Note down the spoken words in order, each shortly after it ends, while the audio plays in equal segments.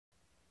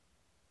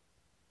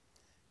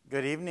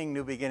Good evening,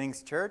 New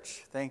Beginnings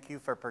Church. Thank you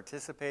for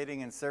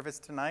participating in service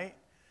tonight.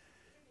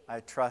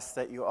 I trust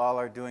that you all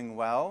are doing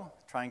well,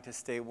 trying to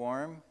stay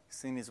warm,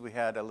 seeing as we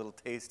had a little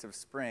taste of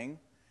spring,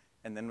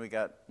 and then we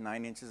got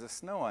 9 inches of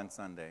snow on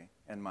Sunday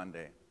and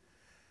Monday.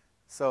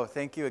 So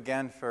thank you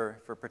again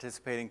for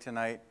participating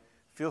tonight.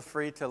 Feel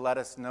free to let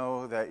us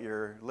know that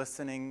you're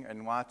listening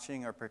and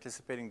watching or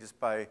participating just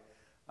by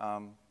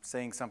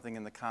saying something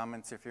in the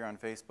comments if you're on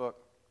Facebook.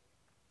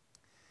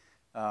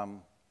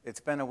 It's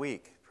been a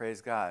week,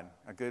 praise God,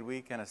 a good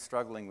week and a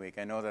struggling week.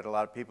 I know that a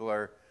lot of people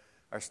are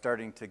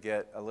starting to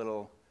get a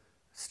little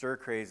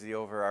stir-crazy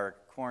over our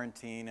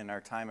quarantine and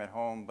our time at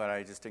home, but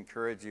I just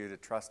encourage you to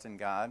trust in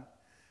God.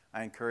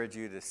 I encourage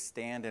you to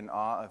stand in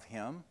awe of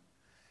Him.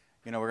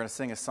 You know, we're going to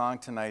sing a song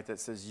tonight that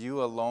says,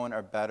 "You alone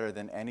are better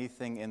than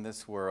anything in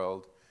this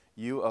world.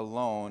 You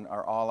alone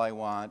are all I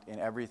want.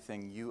 In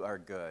everything, you are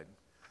good."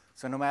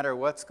 So no matter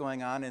what's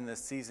going on in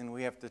this season,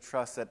 we have to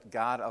trust that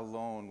God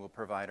alone will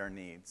provide our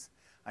needs.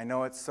 I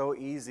know it's so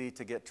easy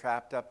to get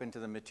trapped up into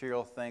the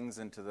material things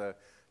and to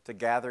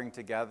gathering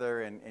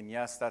together, and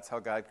yes, that's how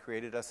God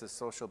created us as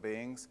social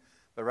beings.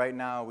 But right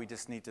now, we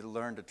just need to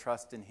learn to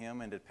trust in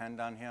Him and depend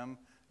on Him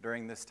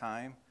during this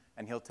time,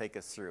 and He'll take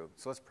us through.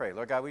 So let's pray.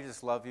 Lord God, we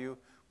just love You.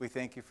 We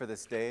thank You for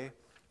this day.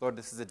 Lord,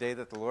 this is a day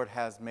that the Lord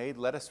has made.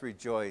 Let us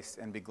rejoice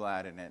and be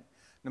glad in it.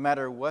 No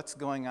matter what's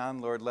going on,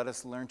 Lord, let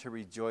us learn to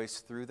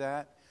rejoice through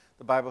that.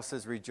 The Bible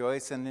says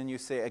rejoice, and then you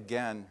say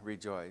again,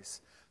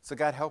 rejoice. So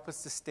God, help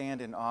us to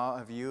stand in awe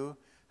of You.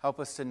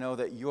 Help us to know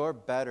that You're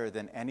better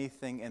than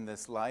anything in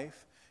this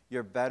life.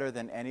 You're better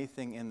than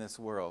anything in this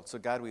world. So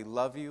God, we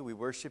love You. We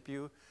worship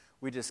You.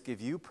 We just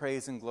give You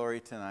praise and glory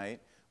tonight.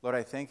 Lord,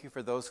 I thank You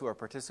for those who are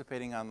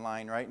participating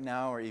online right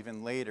now or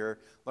even later.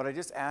 Lord, I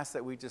just ask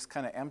that we just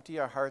kind of empty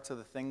our hearts of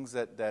the things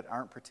that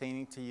aren't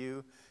pertaining to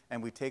You,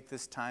 and we take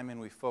this time and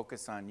we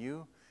focus on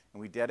You, and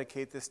we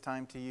dedicate this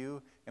time to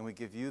You, and we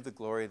give You the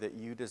glory that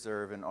You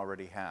deserve and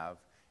already have.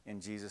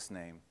 In Jesus'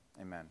 name,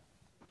 amen.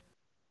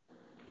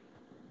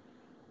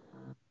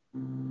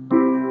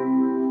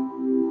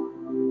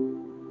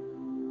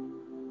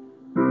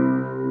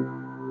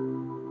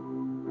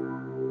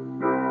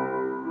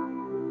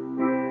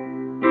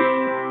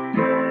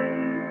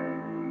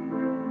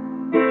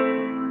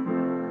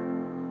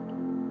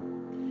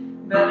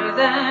 Better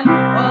than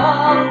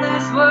all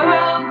this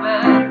world,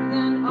 better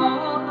than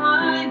all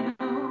I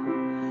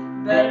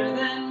know, better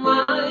than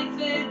life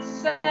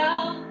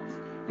itself,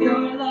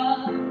 Your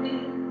love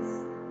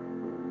is.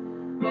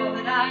 All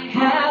that I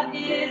have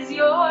is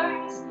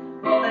Yours,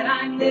 all that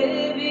I'm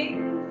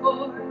living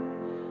for,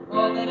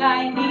 all that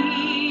I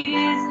need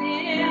is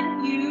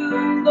in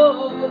You,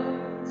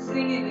 Lord.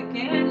 Sing it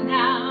again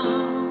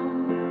now.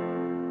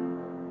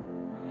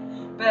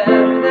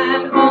 Better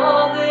than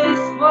all this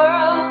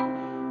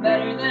world,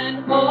 better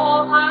than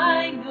all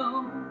I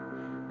know,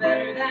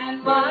 better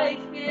than life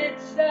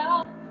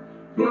itself,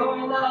 Your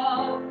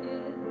love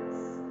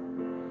is.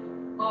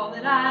 All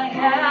that I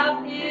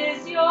have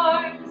is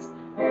Yours,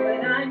 all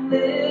that I'm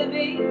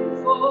living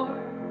for,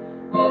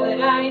 all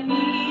that I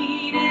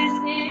need is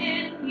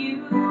in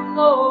You,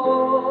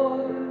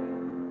 Lord.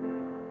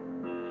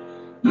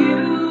 You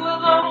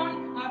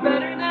alone are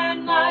better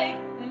than life,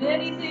 than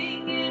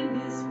anything in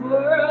this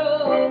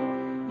world.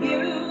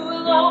 You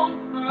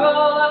alone are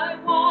all I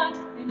want,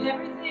 and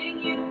everything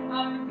You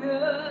are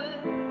good.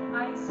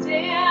 I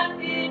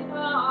stand in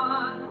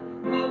awe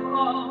of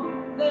all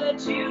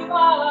that You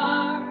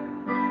are.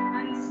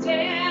 I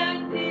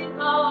stand in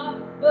awe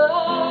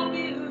of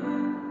You.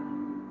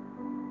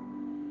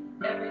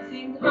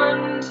 Everything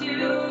unto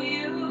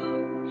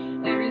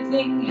You,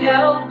 everything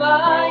held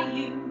by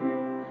You.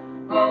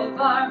 All of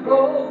our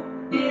hope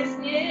is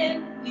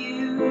in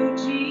You,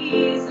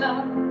 Jesus.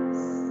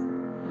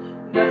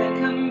 Nothing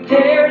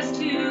compares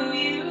to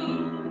You.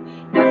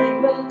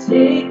 Nothing will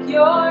take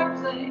Your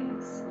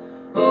place.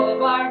 All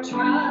of our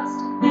trust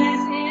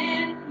is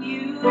in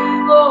You,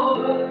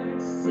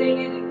 Lord. Sing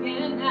it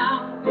again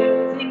now.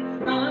 Everything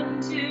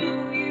unto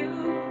You,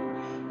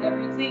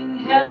 everything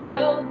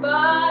held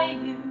by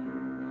You.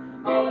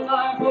 All of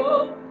our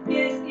hope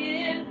is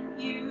in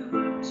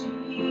You,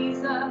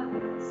 Jesus.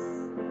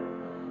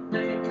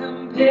 Nothing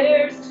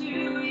compares to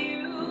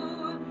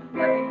You.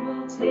 Nothing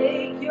will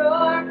take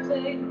Your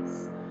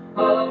place.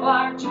 All of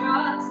our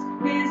trust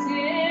is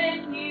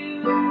in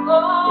You,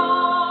 Lord.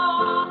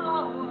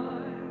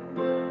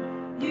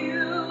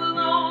 You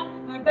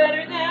alone are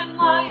better than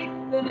life,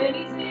 than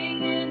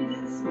anything in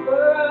this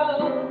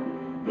world.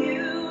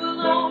 You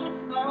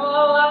alone are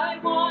all I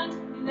want,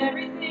 and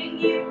everything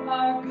You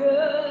are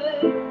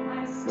good.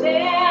 I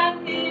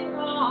stand in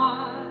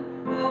awe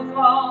of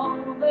all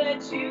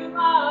that You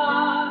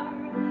are.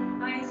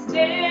 I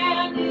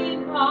stand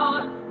in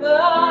awe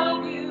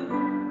of You.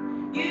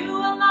 You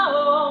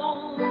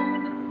alone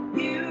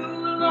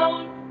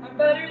are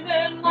better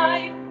than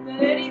life, than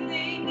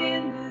anything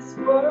in this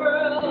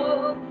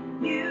world.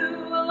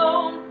 You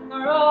alone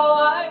are all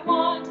I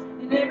want,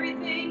 and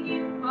everything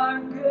You are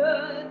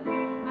good.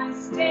 I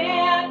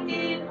stand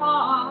in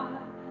awe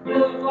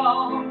of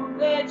all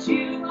that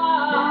You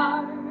are.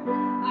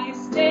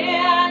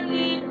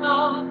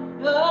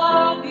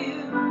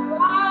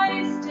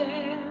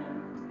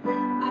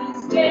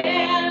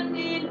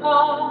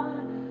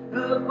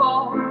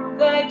 all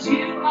that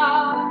you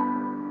are.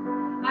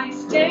 I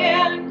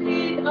stand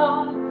in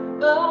awe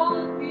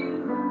of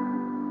you.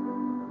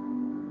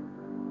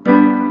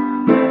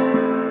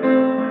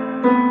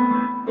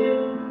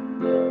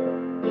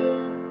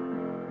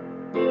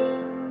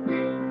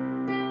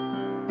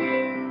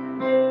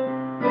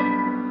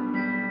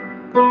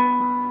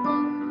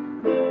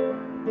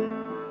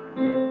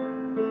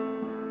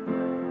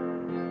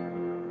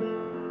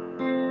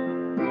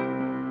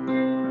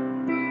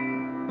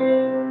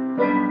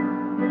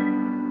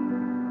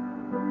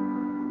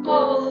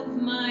 All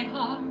of my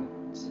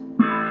heart,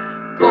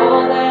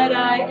 all that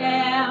I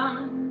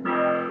am,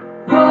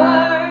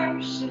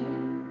 worship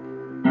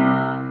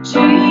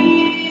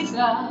Jesus.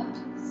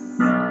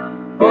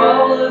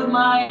 All of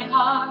my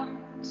heart,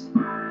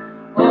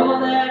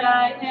 all that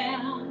I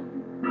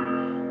am,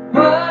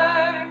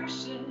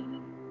 worship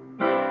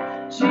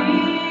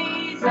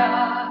Jesus.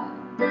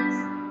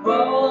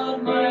 All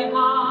of my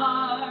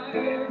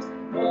heart,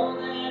 all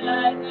that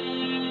I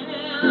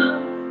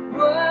am,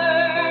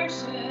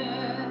 worship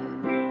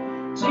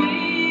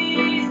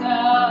Jesus.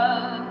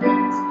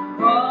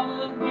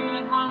 All of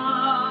my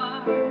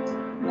heart,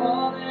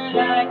 all that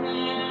I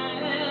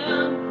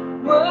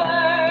am,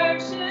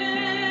 worship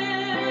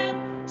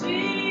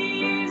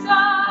Jesus.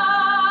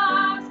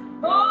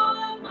 All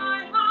of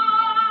my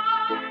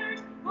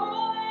heart,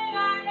 all that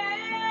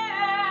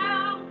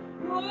I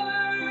am,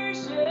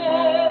 worship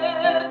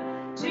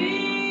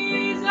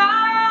Jesus.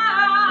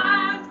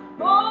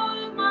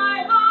 All of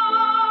my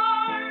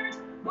heart,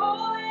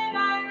 all that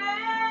I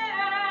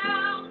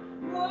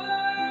am,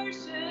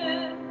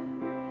 worship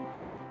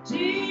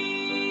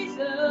Jesus.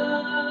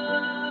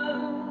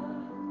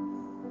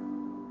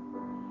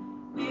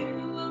 You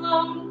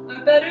alone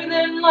are better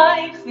than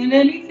life and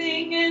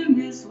anything in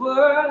this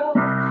world.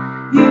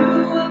 You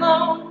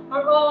alone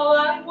are all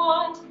I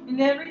want,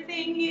 and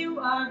everything you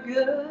are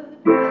good.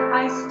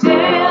 I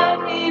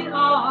stand in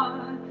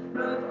awe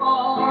of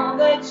all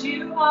that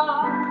you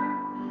are.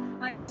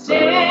 I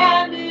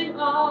stand in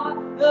awe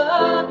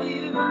of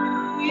you.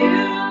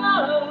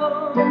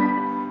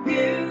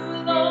 You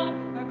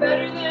alone are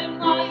better than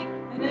life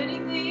and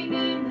anything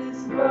in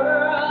this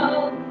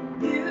world.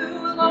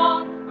 You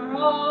alone are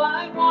all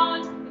I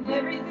want, and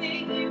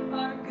everything you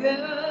are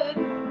good.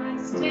 I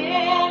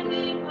stand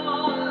in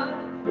awe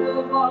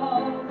of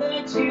all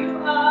that you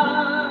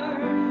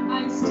are.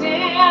 I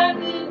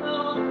stand in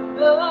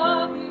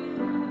awe of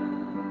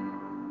you.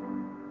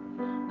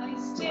 I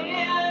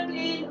stand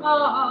in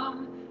awe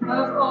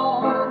of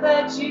all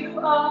that you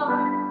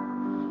are.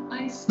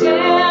 I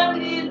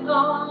stand in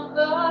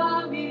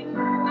awe of you.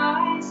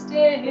 I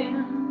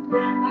stand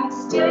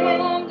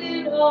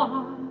in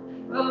awe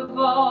of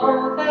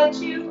all that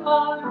you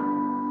are.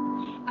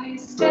 I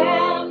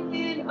stand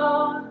in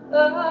awe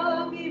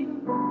of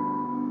you.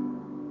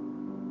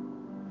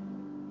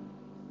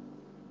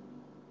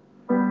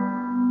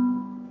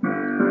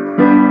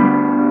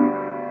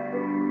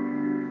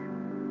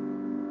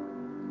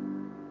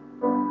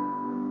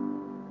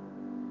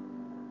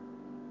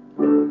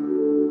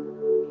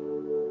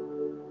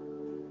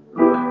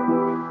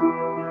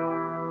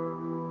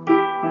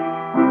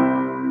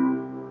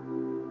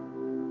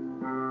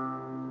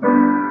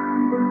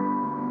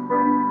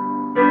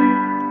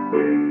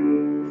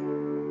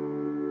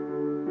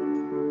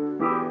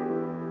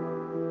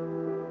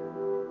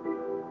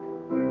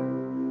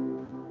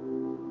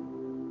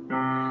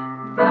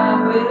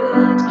 Thou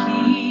wilt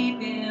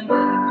keep him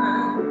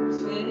in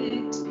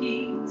perfect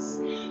peace,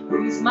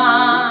 whose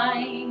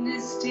mind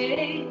is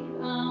stayed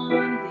on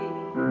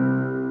thee.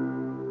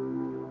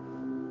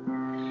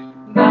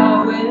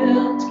 Thou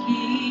wilt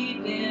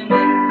keep him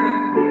in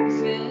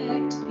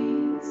perfect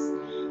peace,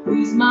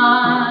 whose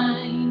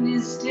mind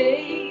is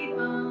stayed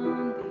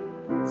on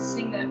thee.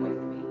 Sing that with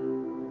me.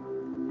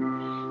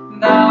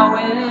 Thou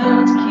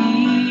wilt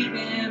keep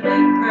him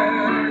in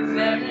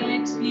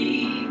perfect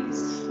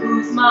peace,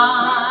 whose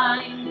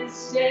mind is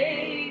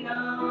stayed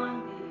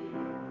on thee.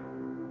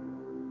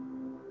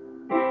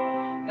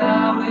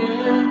 Thou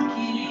wilt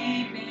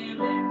keep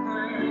him in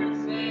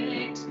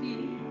perfect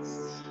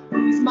peace,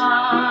 whose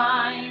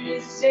mind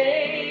is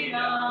stayed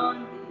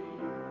on thee.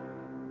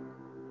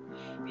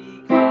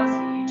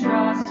 Because he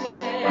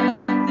trusteth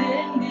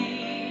in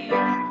thee,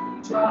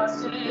 he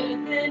trusteth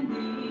in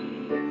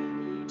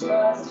thee, he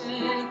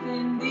trusteth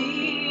in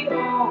thee,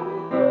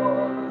 O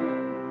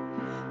Lord.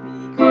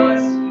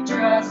 Because he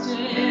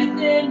trusteth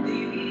in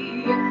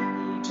thee,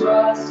 he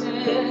trusteth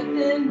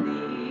in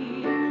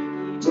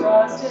thee, he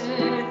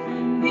trusteth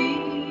in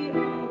thee,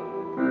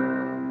 O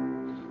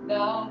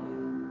Lord.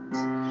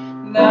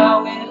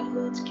 Thou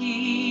wilt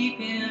keep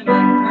him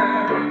in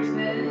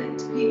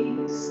perfect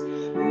peace,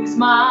 whose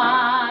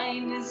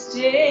mind is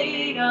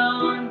stayed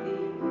on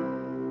thee.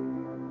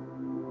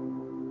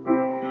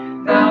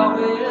 Thou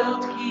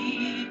wilt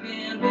keep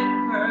him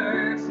in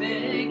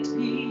perfect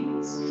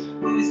peace,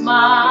 whose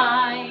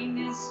mind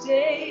is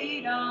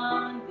stayed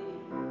on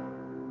thee.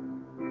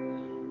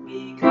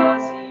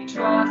 Because he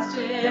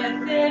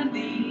trusteth in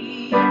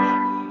thee,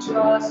 he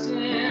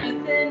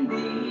trusteth in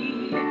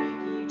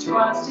thee, he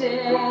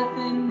trusteth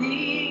in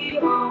thee,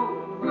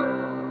 O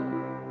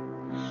Lord.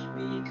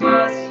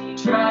 Because he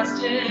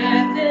trusteth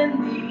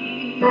in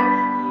thee,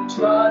 he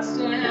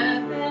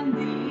trusteth in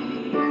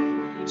thee,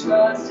 he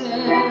trusteth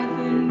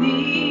in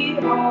thee,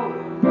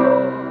 O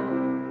Lord.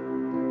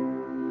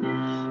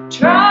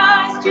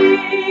 Trusting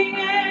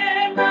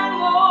in the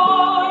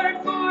Lord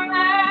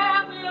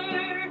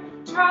forever,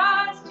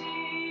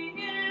 trusting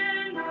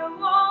in the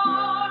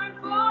Lord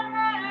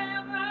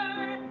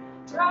forever,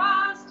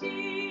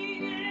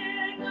 trusting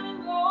in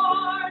the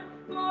Lord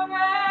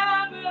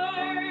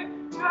forever,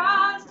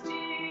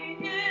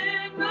 trusting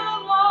in the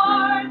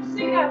Lord.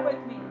 Sing that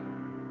with me.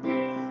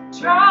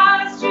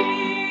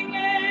 Trusting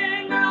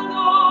in the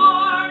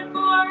Lord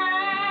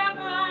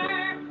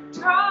forever,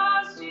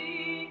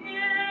 trusting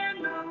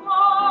in the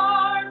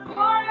Lord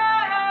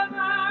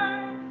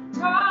forever,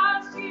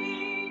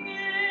 trusting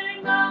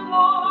in the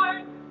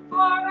Lord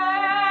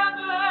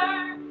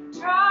forever,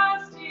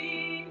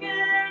 trusting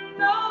in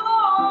the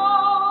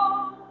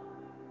Lord.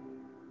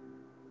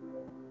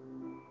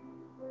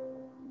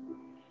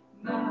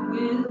 Thou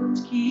wilt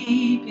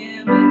keep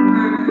him in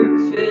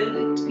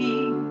perfect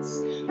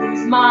peace,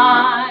 whose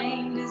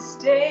mind is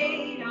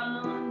stayed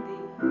on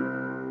thee.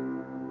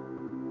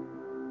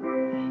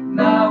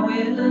 Thou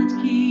wilt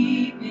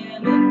keep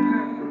him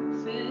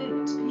in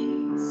perfect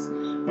peace,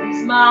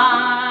 whose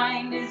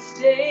mind is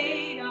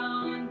stayed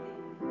on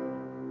thee.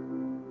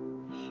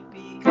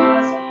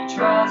 Because he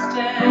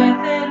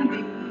trusteth in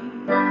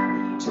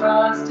thee, he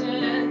trusteth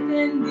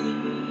in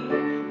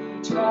thee,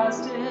 he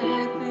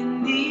trusteth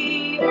in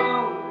thee,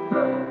 O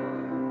Lord.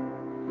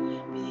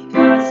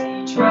 Because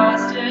he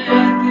trusteth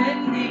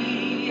in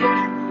thee, he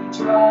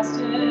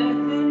trusteth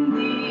in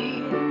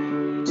thee,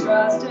 he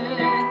trusteth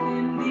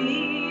in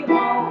thee,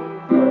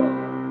 O Lord.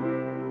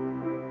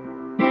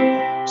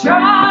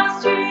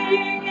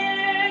 Trusting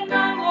in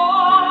the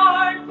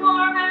Lord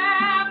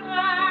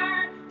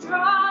forever,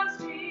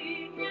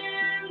 trusting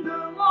in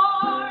the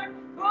Lord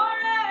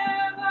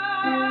forever,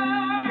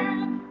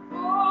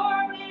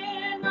 for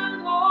in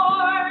the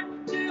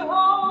Lord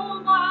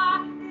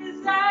Jehovah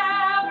is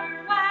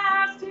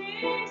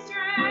everlasting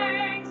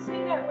strength.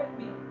 Sing that with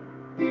me.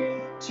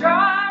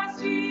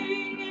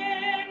 Trusting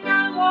in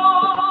the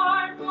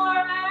Lord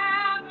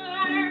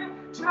forever,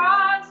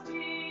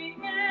 trusting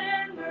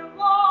in the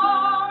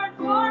Lord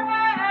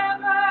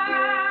forever,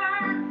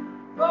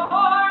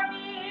 for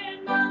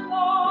in the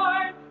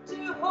Lord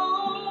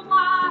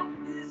Jehovah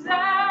is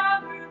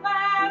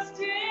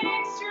everlasting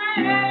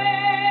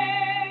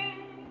strength.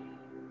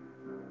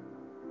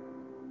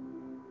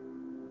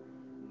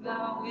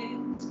 Thou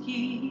wilt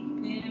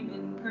keep him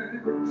in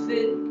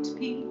perfect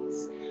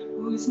peace,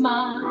 whose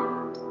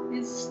mind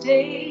is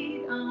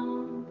stayed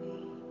on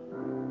thee.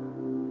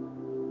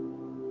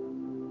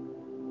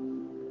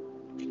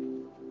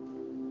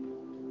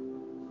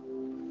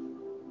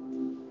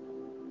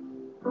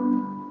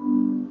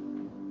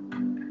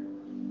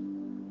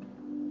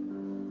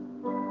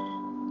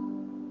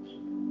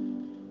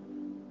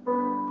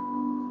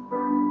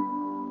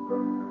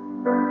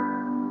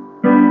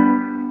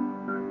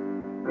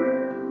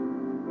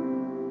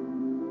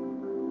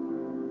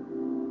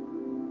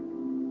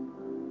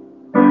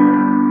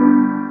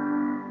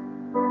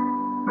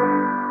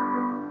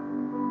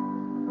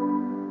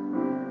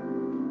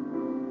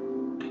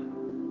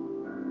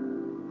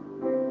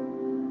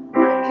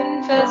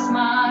 Confess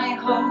my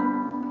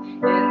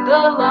hope in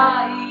the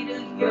light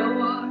of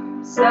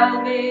your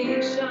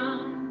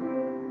salvation.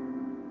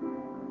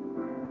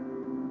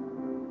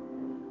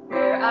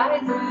 Where I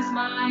lose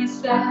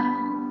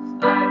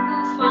myself, I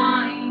will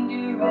find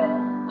you're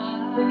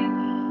all I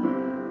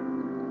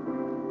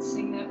need.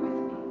 Sing that with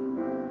me.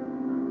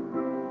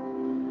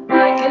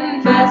 I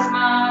confess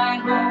my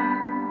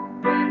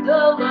hope in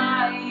the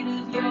light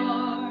of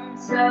your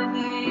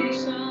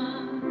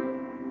salvation.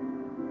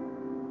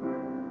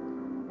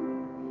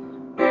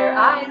 Where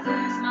I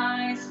lose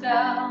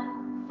myself,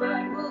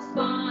 I will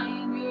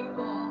find you're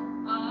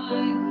all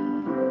I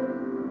need.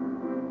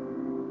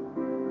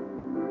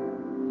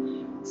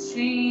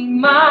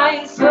 Sing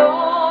my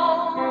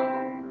soul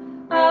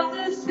of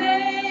the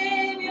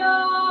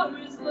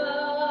Savior's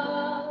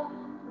love.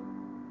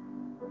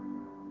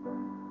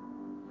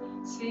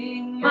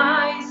 Sing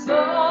my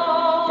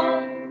soul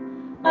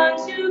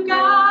unto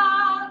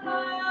God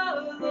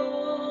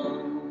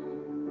alone.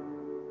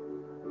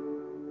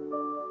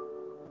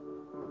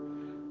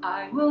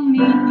 I will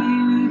meet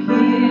you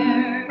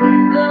here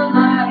in the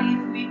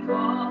life we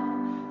call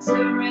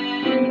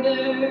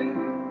surrender.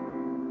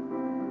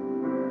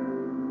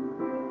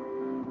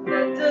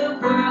 Let the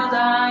world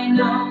I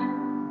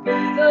know be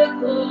the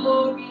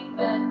glory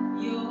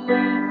of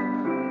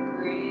your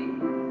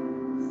grace.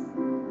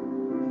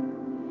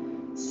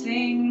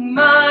 Sing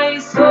my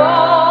soul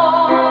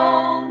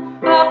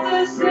of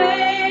the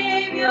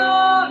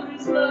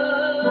Savior's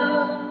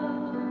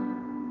love.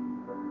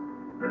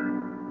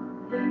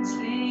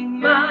 Sing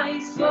my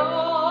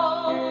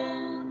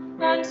soul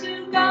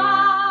unto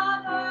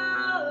God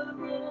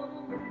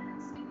alone.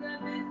 Sing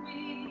that with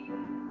me.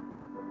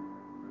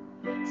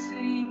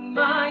 Sing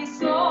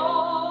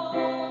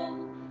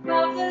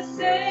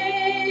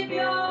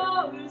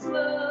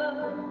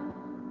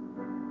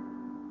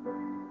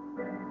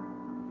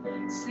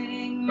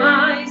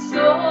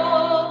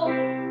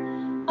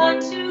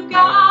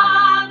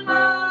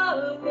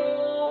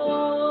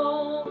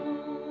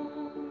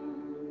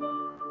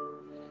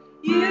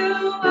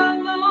You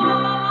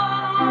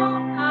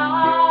alone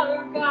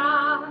are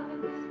God.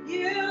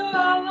 You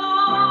alone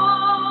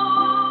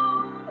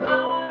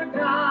are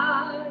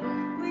God.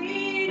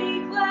 We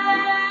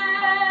declare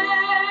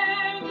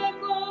the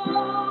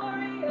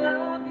glory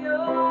of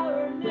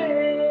your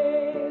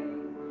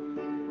name.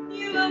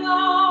 You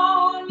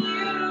alone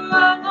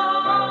are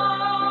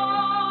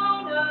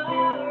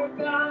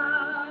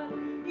God.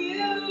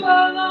 You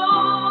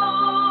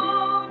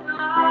alone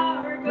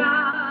are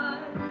God.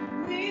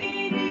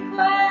 We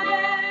declare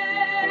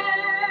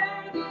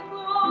the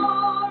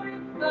glory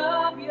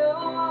of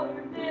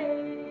your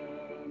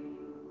name.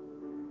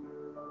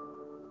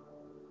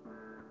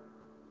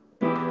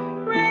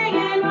 Reign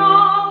in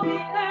all the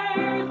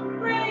earth,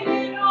 reign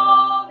in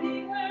all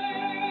the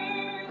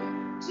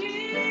earth,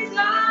 Jesus.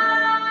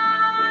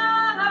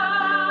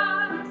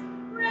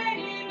 Reign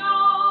in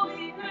all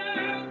the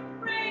earth,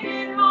 reign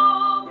in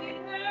all the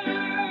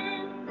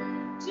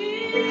earth,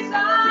 Jesus.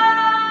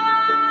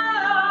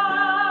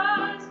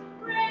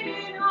 Reign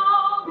in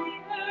all the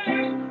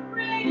earth,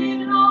 reign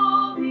in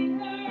all the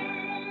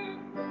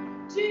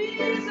earth,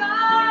 Jesus.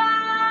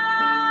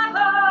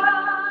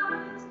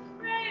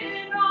 Reign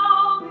in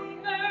all the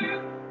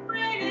earth,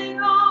 reign in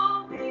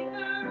all the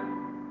earth,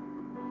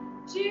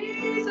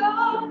 Jesus.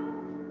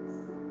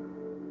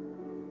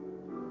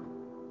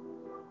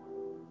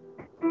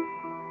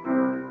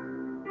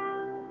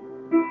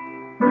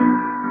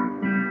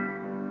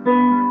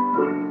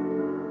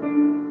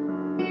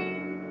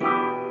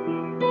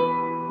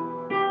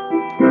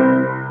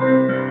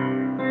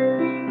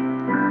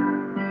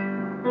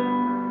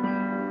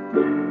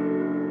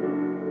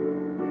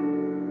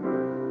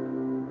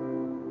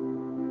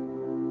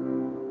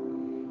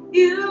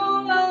 You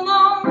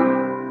alone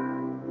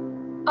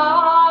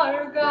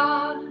are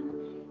God.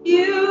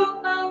 You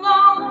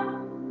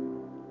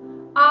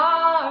alone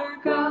are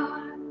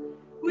God.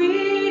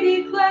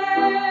 We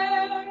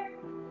declare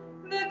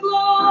the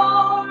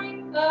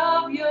glory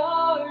of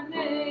your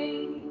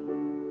name.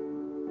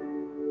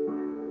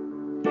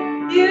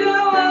 You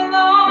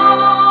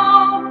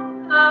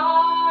alone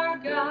are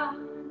God.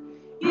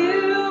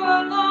 You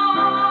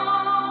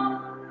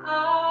alone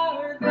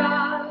are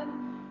God.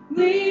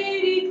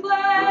 We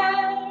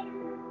declare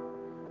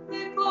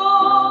the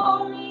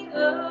glory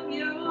of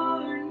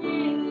your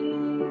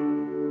name.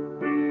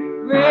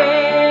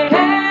 Reign,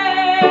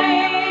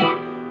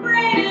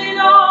 reign in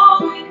all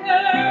the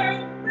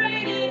earth,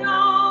 reign in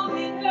all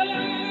the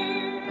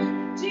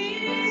earth,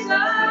 Jesus.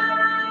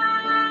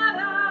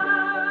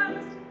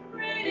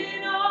 Reign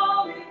in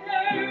all the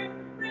earth,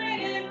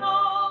 reign in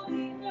all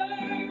the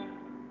earth,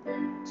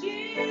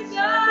 Jesus.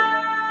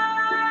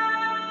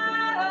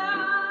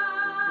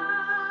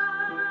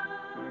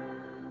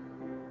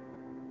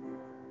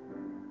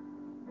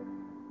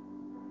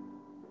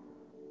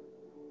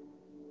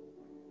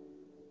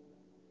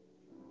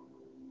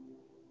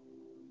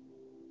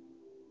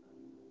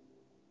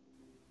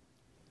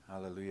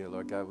 Hallelujah,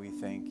 Lord God, we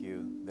thank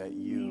you that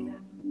you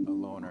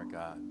alone are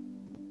God.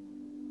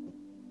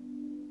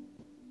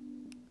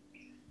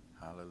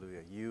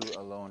 Hallelujah, you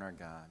alone are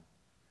God.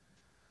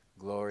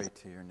 Glory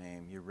to your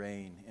name. You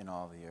reign in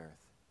all the earth.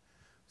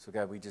 So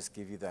God, we just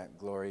give you that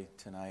glory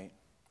tonight.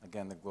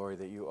 Again, the glory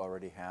that you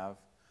already have.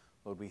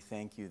 Lord, we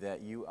thank you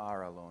that you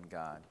are alone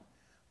God.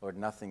 Lord,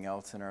 nothing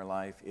else in our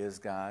life is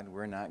God.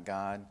 We're not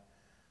God.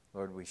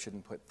 Lord, we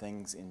shouldn't put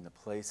things in the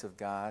place of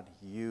God.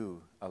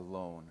 You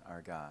alone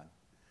are God.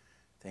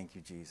 Thank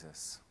you,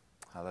 Jesus.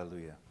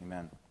 Hallelujah.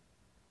 Amen.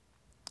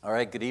 All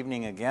right, good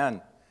evening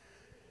again.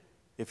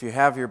 If you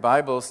have your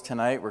Bibles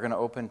tonight, we're going to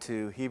open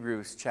to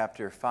Hebrews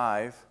chapter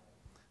 5.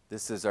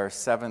 This is our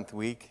 7th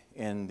week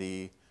in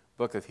the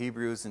book of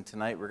Hebrews, and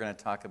tonight we're going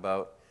to talk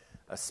about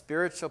a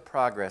spiritual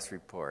progress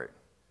report.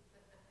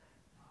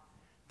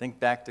 Think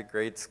back to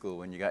grade school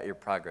when you got your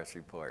progress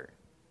report.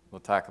 We'll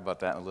talk about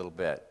that in a little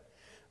bit.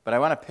 But I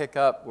want to pick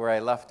up where I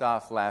left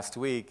off last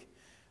week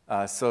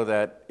so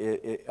that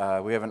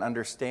we have an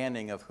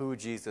understanding of who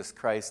Jesus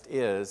Christ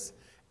is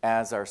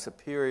as our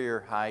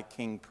superior high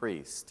king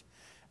priest.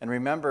 And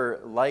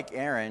remember, like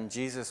Aaron,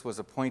 Jesus was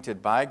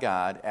appointed by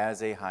God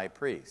as a high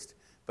priest,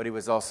 but he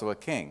was also a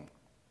king.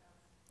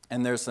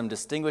 And there's some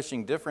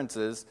distinguishing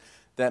differences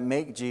that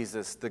make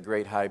Jesus the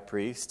great high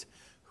priest,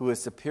 who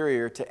is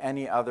superior to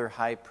any other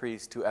high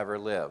priest who ever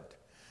lived.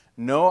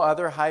 No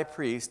other high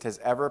priest has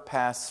ever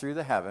passed through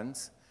the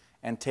heavens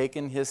and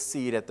taken his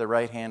seat at the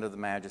right hand of the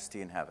majesty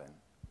in heaven.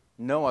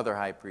 No other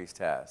high priest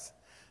has.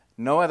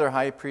 No other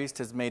high priest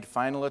has made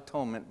final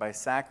atonement by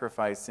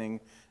sacrificing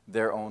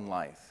their own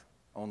life.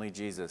 Only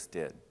Jesus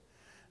did.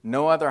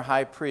 No other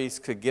high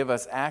priest could give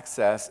us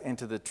access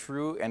into the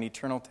true and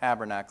eternal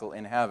tabernacle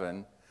in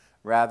heaven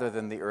rather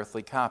than the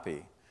earthly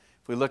copy.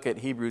 If we look at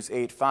Hebrews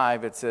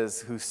 8:5, it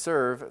says, who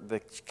serve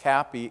the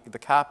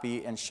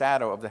copy and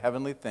shadow of the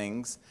heavenly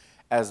things,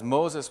 as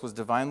Moses was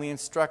divinely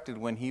instructed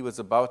when he was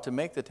about to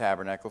make the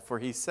tabernacle, for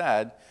he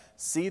said,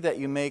 see that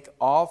you make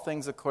all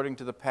things according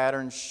to the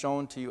pattern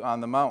shown to you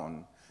on the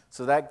mountain.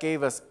 So that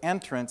gave us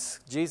entrance.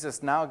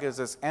 Jesus now gives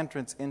us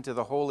entrance into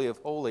the Holy of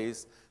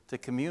Holies to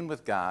commune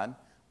with God,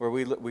 where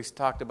we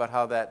talked about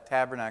how that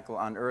tabernacle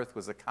on earth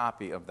was a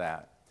copy of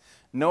that.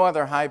 No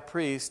other high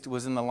priest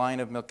was in the line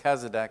of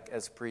Melchizedek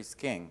as priest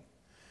king.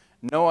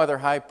 No other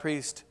high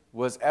priest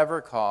was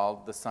ever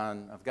called the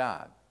Son of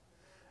God.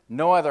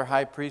 No other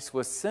high priest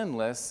was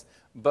sinless,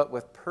 but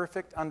with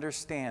perfect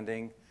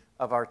understanding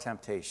of our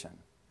temptation.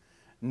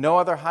 No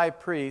other high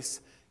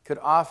priest could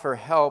offer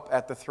help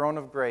at the throne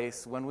of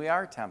grace when we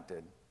are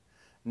tempted.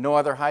 No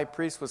other high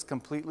priest was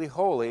completely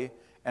holy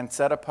and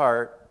set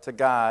apart to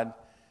God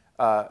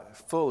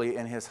fully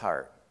in his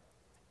heart.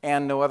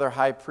 And no other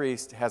high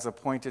priest has been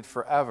appointed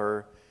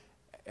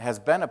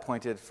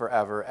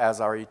forever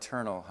as our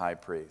eternal high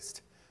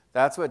priest.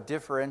 That's what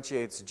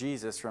differentiates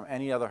Jesus from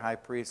any other high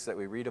priest that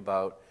we read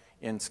about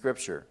in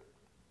Scripture.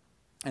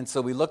 And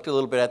so we looked a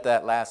little bit at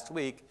that last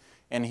week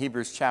in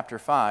Hebrews chapter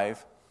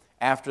 5,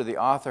 after the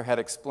author had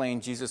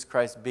explained Jesus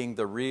Christ being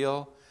the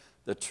real,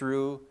 the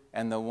true,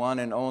 and the one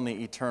and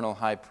only eternal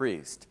high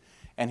priest.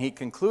 And he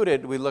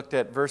concluded, we looked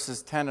at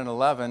verses 10 and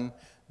 11,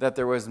 that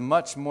there was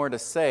much more to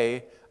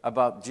say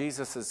about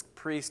Jesus'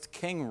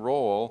 priest-king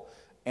role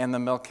and the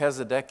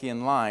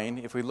Melchizedekian line.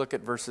 If we look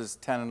at verses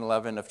 10 and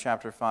 11 of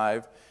chapter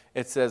 5,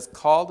 it says,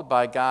 called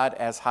by God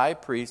as high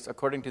priest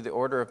according to the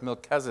order of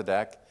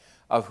Melchizedek,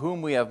 of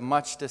whom we have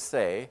much to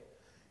say.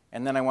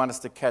 And then I want us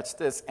to catch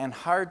this, and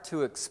hard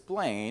to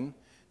explain,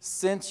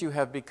 since you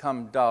have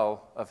become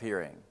dull of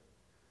hearing.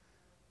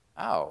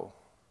 Ow.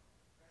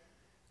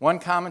 One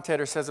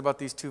commentator says about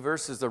these two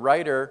verses, the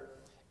writer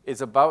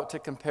is about to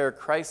compare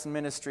Christ's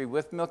ministry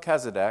with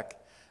Melchizedek,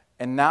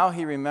 and now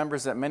he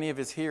remembers that many of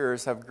his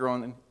hearers have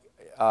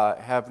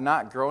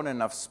not grown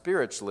enough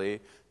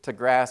spiritually to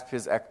grasp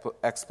his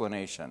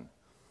explanation.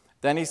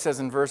 Then he says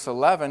in verse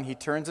 11, he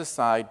turns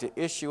aside to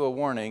issue a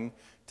warning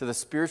to the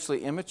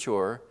spiritually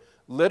immature.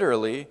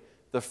 Literally,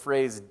 the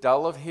phrase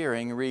dull of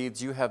hearing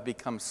reads, you have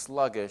become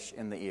sluggish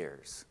in the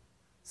ears.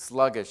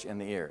 Sluggish in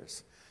the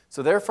ears.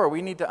 So therefore,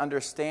 we need to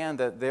understand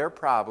that their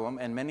problem,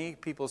 and many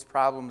people's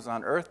problems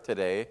on earth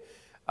today,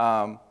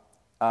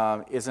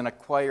 is an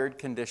acquired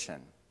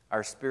condition.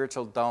 Our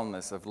spiritual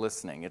dullness of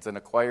listening. It's an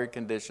acquired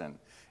condition.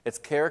 It's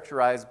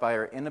characterized by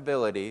our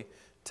inability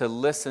to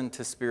listen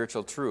to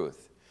spiritual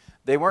truth.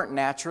 They weren't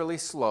naturally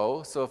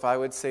slow, so if I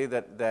would say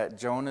that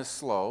Joan is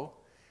slow,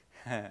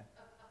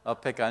 I'll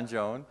pick on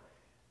Joan.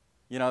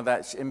 You know,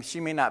 that she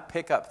may not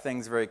pick up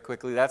things very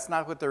quickly. That's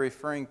not what they're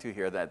referring to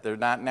here, that they're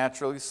not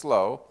naturally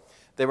slow.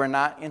 They were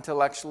not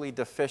intellectually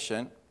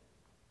deficient,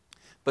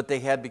 but they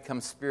had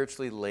become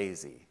spiritually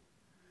lazy.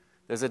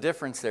 There's a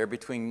difference there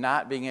between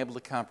not being able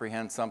to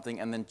comprehend something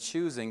and then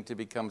choosing to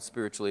become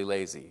spiritually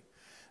lazy.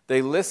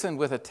 They listened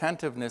with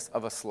attentiveness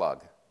of a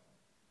slug.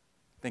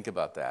 Think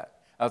about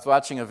that. I was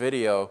watching a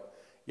video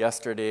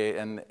yesterday,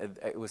 and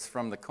it was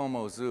from the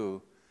Como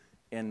Zoo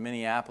in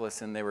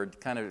Minneapolis, and they were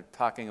kind of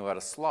talking about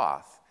a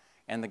sloth.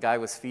 And the guy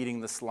was feeding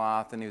the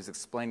sloth, and he was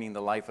explaining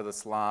the life of the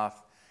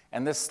sloth.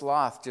 And this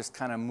sloth just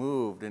kind of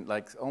moved in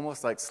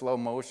almost like slow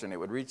motion. It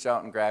would reach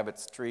out and grab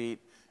its treat,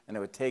 and it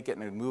would take it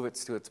and it would move it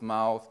to its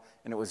mouth,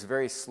 and it was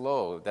very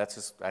slow.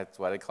 That's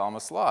why they call him a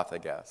sloth, I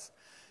guess.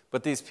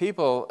 But these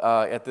people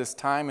at this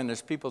time, and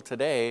there's people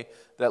today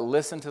that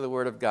listen to the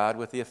Word of God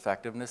with the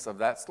effectiveness of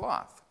that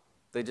sloth.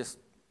 They just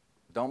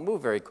don't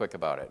move very quick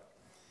about it.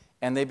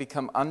 And they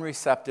become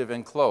unreceptive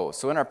and closed.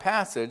 So in our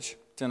passage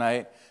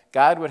tonight,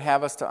 God would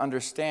have us to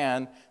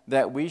understand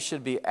that we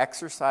should be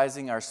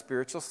exercising our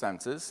spiritual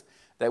senses,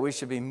 that we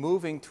should be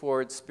moving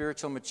towards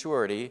spiritual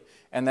maturity,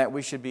 and that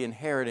we should be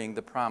inheriting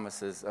the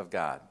promises of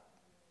God.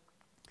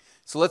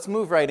 So let's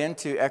move right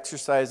into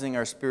exercising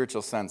our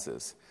spiritual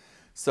senses.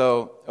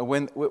 So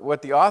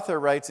what the author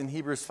writes in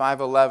Hebrews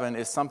 5:11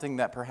 is something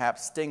that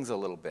perhaps stings a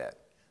little bit,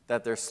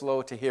 that they're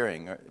slow to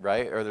hearing,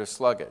 right, or they're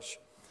sluggish.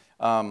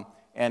 And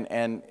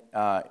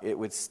it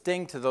would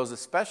sting to those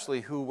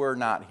especially who were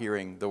not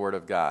hearing the Word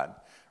of God,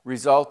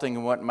 resulting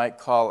in what might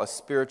call a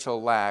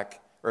spiritual lack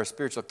or a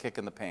spiritual kick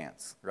in the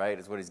pants, right,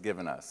 is what he's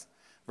given us.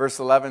 Verse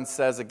 11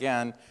 says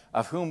again,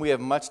 of whom we have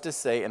much to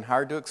say and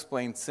hard to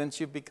explain since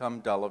you've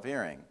become dull of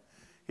hearing.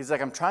 He's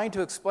like, I'm trying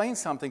to explain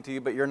something to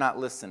you, but you're not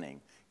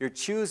listening. You're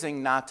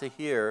choosing not to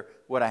hear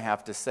what I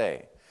have to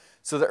say.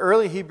 So the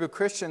early Hebrew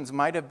Christians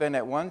might have been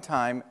at one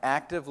time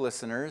active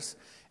listeners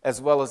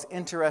as well as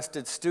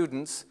interested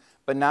students,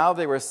 but now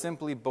they were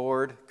simply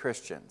bored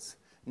Christians.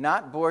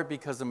 Not bored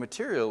because the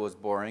material was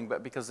boring,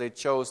 but because they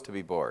chose to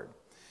be bored.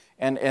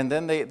 And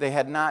then they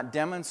had not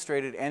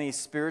demonstrated any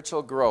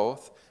spiritual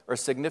growth or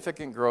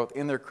significant growth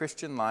in their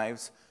Christian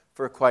lives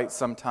for quite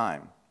some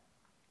time.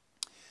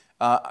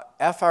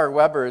 F.R.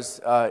 Weber's,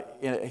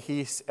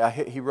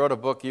 he wrote a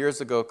book years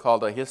ago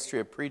called A History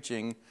of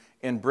Preaching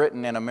in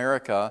Britain and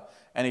America,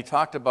 and he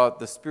talked about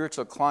the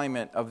spiritual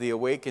climate of the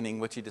awakening,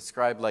 which he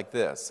described like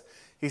this.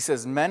 He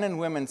says, men and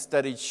women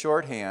studied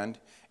shorthand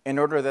in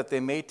order that they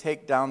may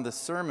take down the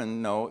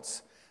sermon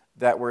notes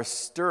that were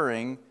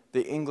stirring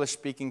the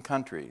English-speaking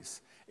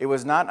countries. It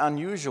was not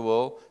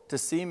unusual to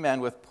see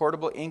men with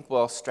portable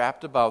inkwell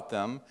strapped about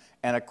them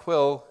and a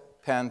quill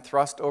pen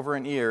thrust over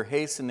an ear,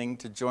 hastening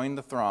to join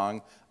the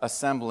throng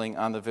assembling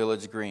on the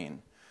village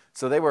green.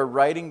 So they were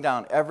writing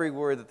down every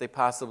word that they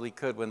possibly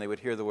could when they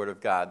would hear the word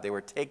of God. They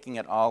were taking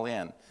it all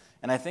in.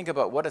 And I think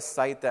about what a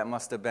sight that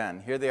must have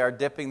been. Here they are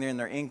dipping in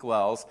their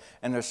inkwells,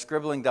 and they're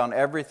scribbling down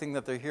everything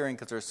that they're hearing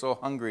because they're so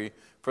hungry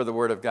for the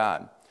word of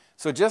God.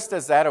 So just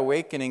as that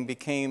awakening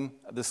became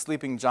the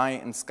sleeping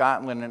giant in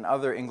Scotland and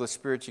other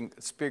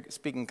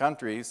English-speaking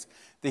countries,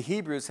 the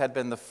Hebrews had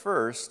been the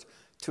first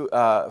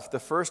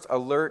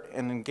alert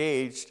and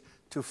engaged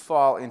to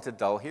fall into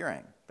dull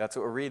hearing. That's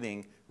what we're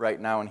reading right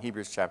now in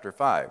Hebrews chapter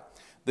 5.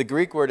 The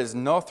Greek word is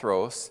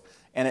nothros,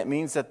 and it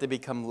means that they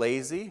become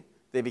lazy,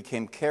 they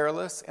became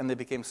careless, and they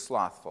became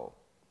slothful.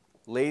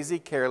 Lazy,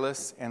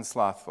 careless, and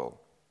slothful.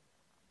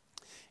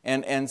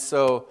 And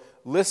so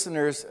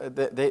listeners,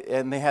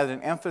 they had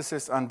an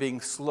emphasis on being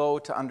slow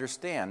to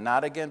understand.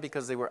 Not again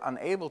because they were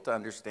unable to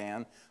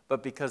understand,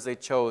 but because they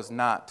chose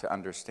not to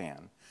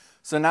understand.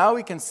 So now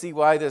we can see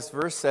why this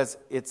verse says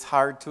it's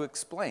hard to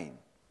explain,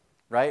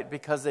 right?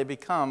 Because they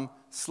become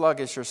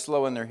sluggish or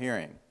slow in their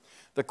hearing.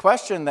 The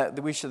question that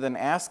we should then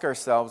ask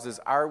ourselves is,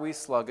 are we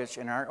sluggish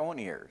in our own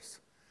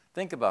ears?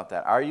 Think about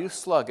that. Are you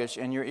sluggish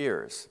in your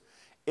ears?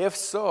 If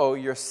so,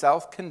 you're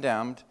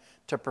self-condemned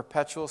to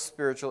perpetual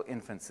spiritual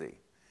infancy.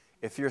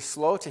 If you're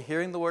slow to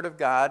hearing the Word of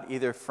God,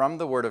 either from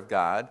the Word of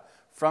God,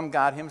 from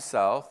God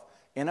Himself,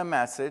 in a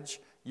message,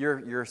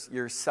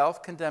 you're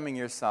self-condemning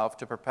yourself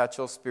to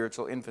perpetual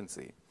spiritual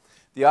infancy.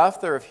 The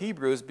author of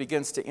Hebrews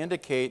begins to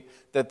indicate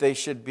that they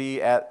should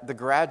be at the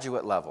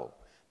graduate level.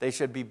 They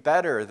should be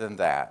better than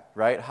that,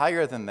 right?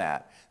 Higher than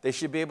that. They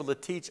should be able to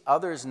teach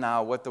others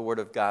now what the Word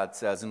of God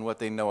says and what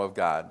they know of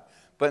God.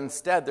 But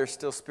instead, they're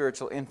still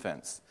spiritual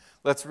infants.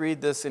 Let's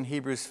read this in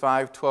Hebrews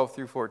 5:12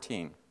 through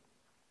 14.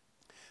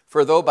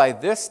 For though by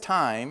this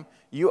time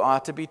you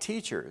ought to be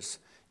teachers,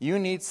 you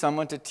need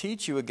someone to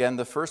teach you again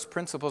the first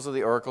principles of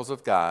the oracles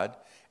of God,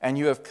 and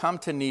you have come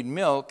to need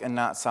milk and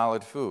not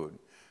solid food.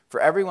 For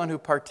everyone who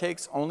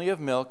partakes only of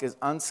milk is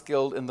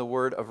unskilled in the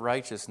word of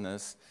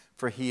righteousness,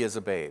 for he is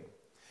a babe.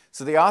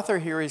 So the author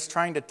here is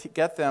trying to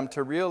get them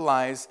to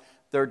realize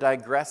their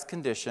digressed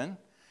condition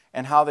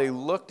and how they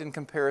looked in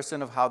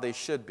comparison of how they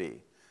should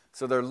be.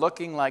 So they're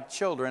looking like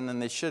children,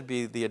 and they should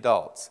be the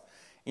adults.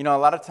 You know, a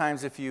lot of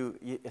times if you,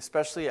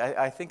 especially,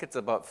 I think it's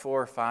about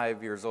 4 or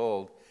 5 years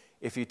old,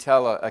 if you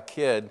tell a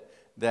kid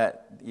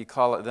that you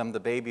call them the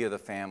baby of the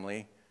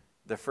family,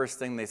 the first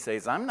thing they say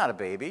is, I'm not a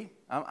baby.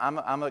 I'm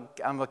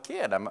a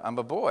kid. I'm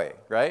a boy,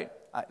 right?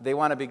 They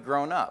want to be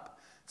grown up.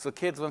 So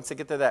kids, once they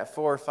get to that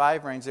 4 or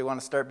 5 range, they want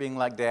to start being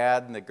like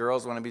dad, and the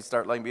girls want to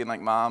start being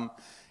like mom.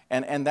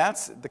 And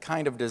that's the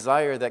kind of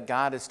desire that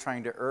God is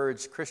trying to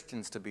urge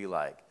Christians to be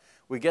like.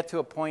 We get to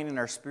a point in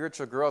our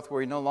spiritual growth where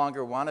we no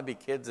longer want to be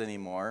kids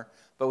anymore,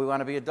 but we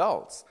want to be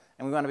adults,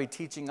 and we want to be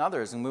teaching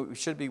others, and we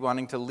should be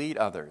wanting to lead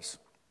others.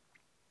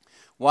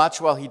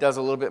 Watch while he does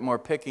a little bit more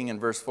picking in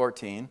verse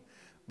 14.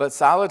 But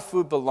solid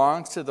food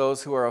belongs to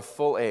those who are of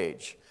full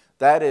age.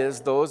 That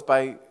is, those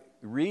by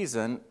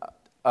reason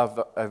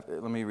of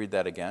let me read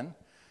that again.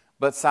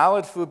 But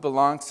solid food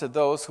belongs to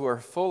those who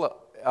are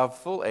of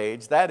full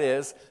age. That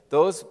is,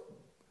 those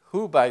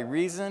who by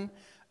reason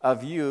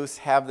of use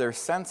have their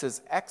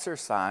senses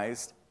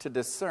exercised to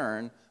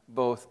discern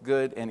both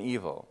good and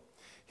evil.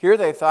 Here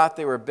they thought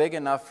they were big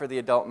enough for the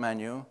adult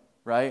menu,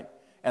 right?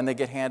 And they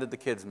get handed the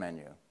kids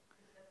menu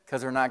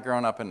because they're not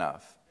grown up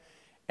enough.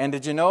 And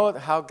did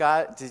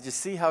you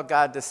see how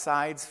God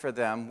decides for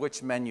them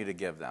which menu to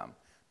give them?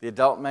 The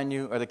adult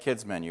menu or the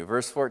kids menu?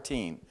 Verse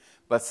 14.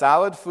 But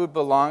solid food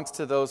belongs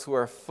to those who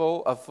are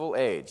of full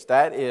age.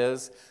 That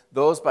is,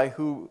 those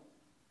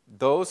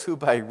who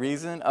by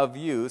reason of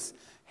use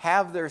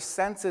have their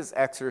senses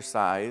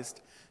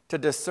exercised to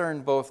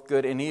discern both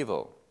good and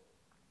evil.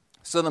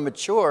 So the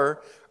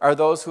mature are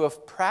those who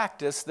have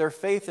practiced their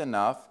faith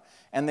enough,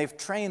 and they've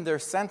trained their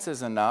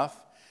senses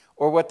enough,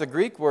 or what the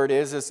Greek word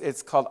is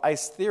it's called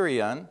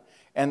aistherion,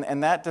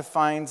 and that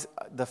defines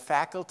the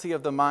faculty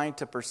of the mind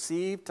to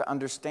perceive, to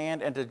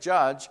understand, and to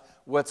judge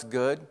what's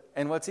good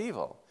and what's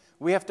evil.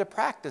 We have to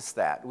practice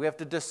that. We have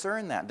to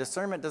discern that.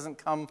 Discernment doesn't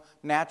come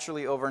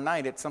naturally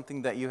overnight. It's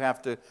something that you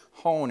have to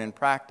hone and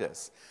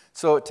practice.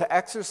 So to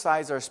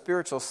exercise our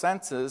spiritual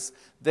senses,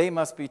 they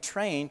must be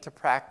trained to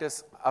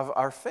practice of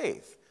our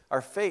faith.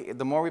 Our faith.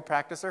 The more we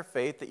practice our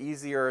faith, the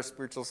easier our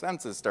spiritual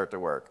senses start to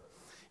work.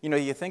 You know,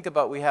 you think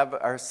about we have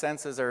our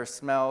senses are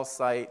smell,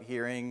 sight,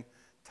 hearing,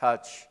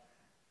 touch,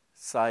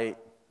 sight,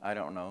 I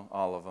don't know,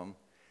 all of them,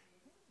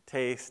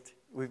 taste.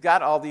 We've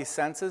got all these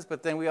senses,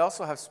 but then we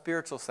also have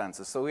spiritual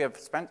senses. So we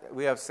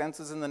have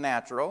senses in the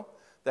natural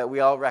that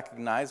we all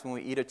recognize. When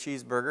we eat a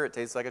cheeseburger, it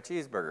tastes like a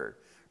cheeseburger,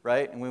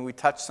 right? And when we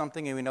touch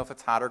something, and we know if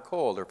it's hot or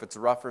cold, or if it's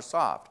rough or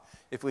soft.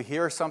 If we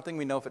hear something,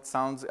 we know if it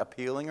sounds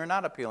appealing or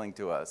not appealing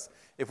to us.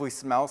 If we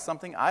smell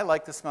something, I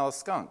like the smell of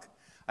skunk.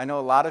 I know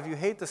a lot of you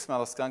hate the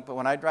smell of skunk, but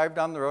when I drive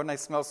down the road and I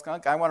smell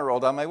skunk, I want to roll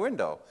down my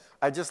window.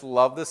 I just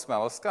love the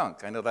smell of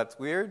skunk. I know that's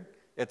weird.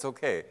 It's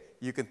okay.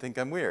 you can think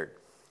I'm weird.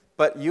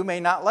 But you may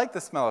not like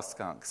the smell of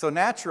skunk. So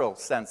natural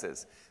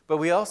senses. But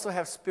we also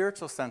have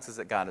spiritual senses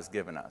that God has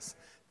given us.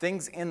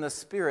 Things in the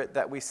spirit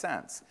that we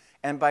sense.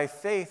 And by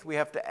faith, we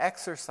have to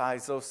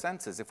exercise those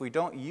senses. If we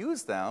don't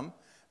use them,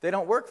 they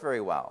don't work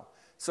very well.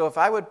 So if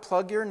I would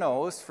plug your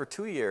nose for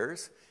 2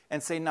 years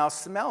and say, now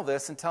smell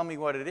this and tell me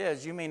what it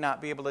is, you may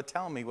not be able to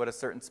tell me what a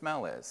certain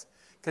smell is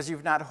because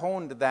you've not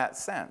honed that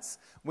sense.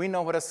 We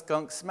know what a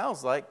skunk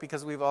smells like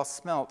because we've all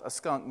smelt a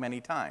skunk many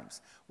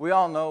times. We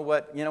all know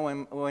what,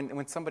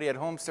 when somebody at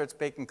home starts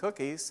baking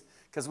cookies,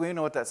 because we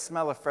know what that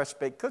smell of fresh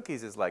baked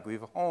cookies is like.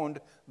 We've honed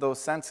those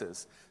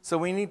senses. So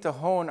we need to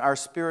hone our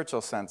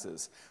spiritual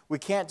senses. We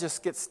can't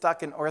just get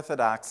stuck in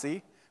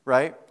orthodoxy,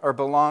 right, or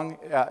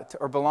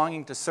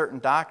belonging to certain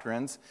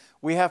doctrines.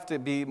 We have to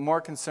be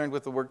more concerned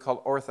with the word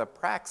called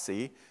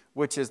orthopraxy,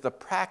 which is the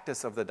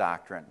practice of the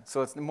doctrine.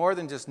 So it's more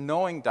than just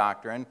knowing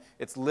doctrine.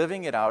 It's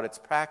living it out. It's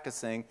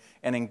practicing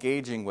and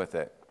engaging with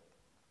it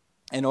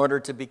in order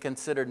to be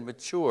considered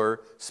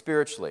mature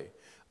spiritually.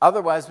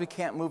 Otherwise, we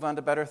can't move on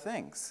to better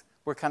things.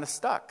 We're kind of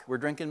stuck. We're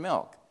drinking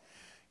milk.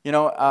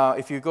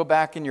 If you go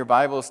back in your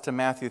Bibles to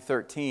Matthew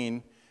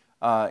 13,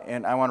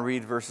 and I want to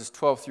read verses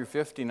 12 through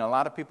 15, a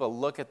lot of people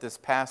look at this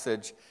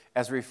passage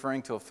as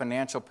referring to a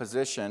financial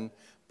position,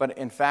 but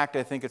in fact,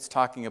 I think it's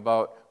talking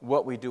about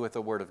what we do with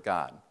the Word of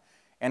God.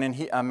 And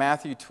in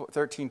Matthew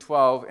 13,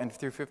 12 and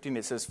through 15,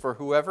 it says, "For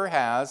whoever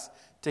has,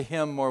 to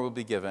him more will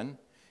be given,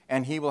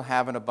 and he will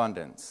have an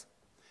abundance.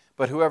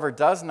 But whoever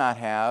does not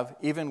have,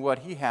 even what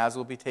he has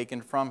will be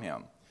taken from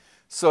him."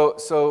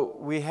 So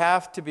we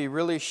have to be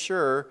really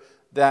sure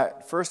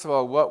that, first of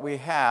all, what we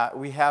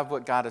have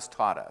what God has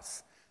taught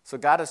us. So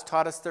God has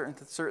taught us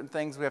certain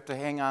things. We have to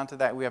hang on to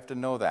that. We have to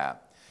know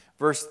that.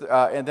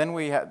 And then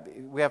we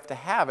have to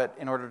have it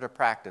in order to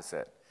practice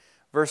it.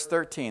 Verse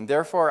 13,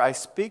 "Therefore I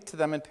speak to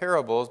them in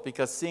parables,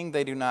 because seeing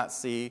they do not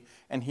see,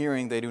 and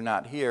hearing they do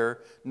not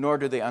hear, nor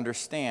do they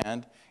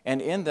understand.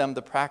 And in them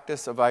the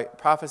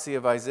prophecy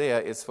of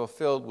Isaiah is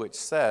fulfilled, which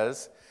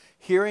says,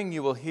 Hearing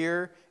you will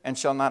hear and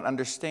shall not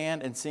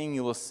understand, and seeing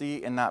you will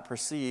see and not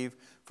perceive,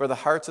 for the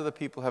hearts of the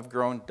people have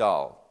grown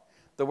dull."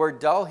 The word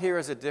dull here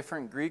is a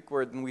different Greek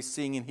word than we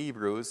see in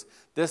Hebrews.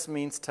 This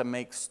means to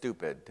make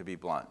stupid, to be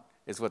blunt,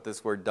 is what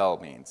this word dull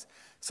means.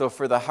 So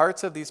for the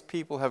hearts of these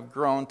people have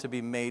grown to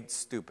be made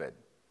stupid.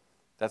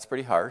 That's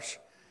pretty harsh.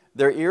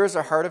 "Their ears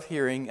are hard of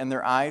hearing, and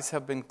their eyes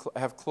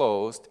have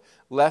closed,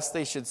 lest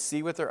they should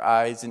see with their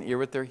eyes and hear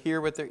with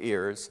their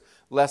ears,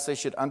 lest they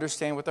should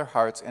understand with their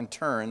hearts and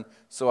turn,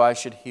 so I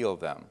should heal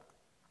them."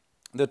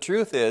 The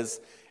truth is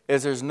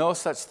there's no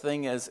such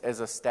thing as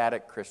a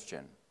static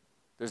Christian.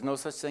 There's no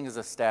such thing as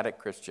a static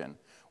Christian.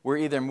 We're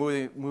either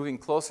moving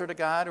closer to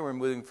God or we're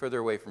moving further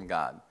away from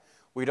God.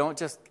 We don't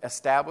just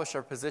establish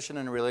our position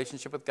in a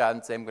relationship with God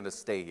and say, I'm going to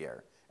stay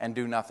here and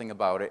do nothing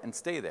about it and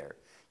stay there.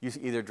 You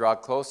either draw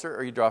closer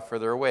or you draw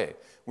further away.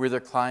 We're either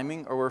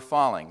climbing or we're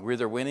falling. We're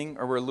either winning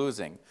or we're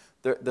losing.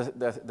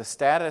 The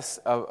status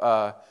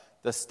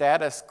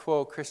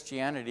quo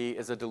Christianity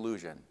is a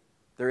delusion.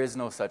 There is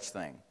no such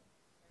thing.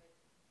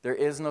 There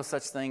is no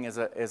such thing as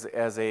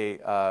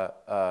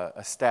a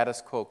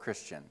status quo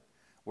Christian.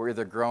 We're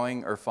either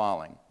growing or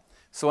falling.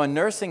 So a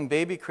nursing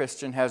baby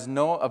Christian has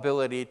no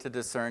ability to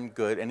discern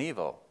good and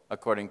evil,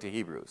 according to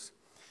Hebrews.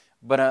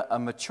 But a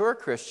mature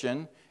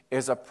Christian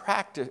is a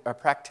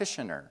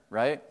practitioner,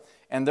 right?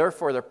 And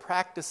therefore, they're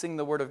practicing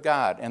the Word of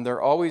God, and they're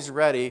always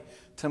ready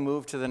to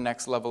move to the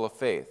next level of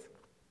faith.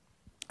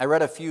 I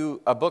read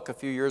a book a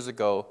few years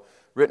ago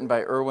written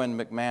by Erwin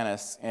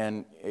McManus,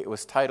 and it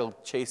was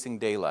titled Chasing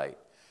Daylight.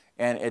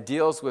 And it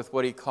deals with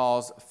what he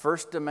calls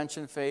first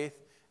dimension faith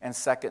and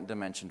second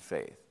dimension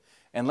faith.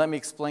 And let me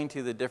explain to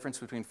you the difference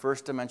between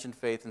first dimension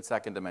faith and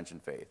second dimension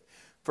faith.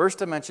 First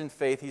dimension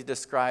faith he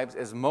describes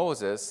as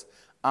Moses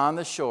on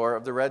the shore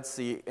of the Red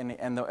Sea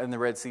and the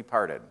Red Sea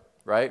parted,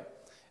 right?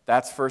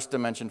 That's first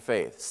dimension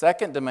faith.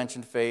 Second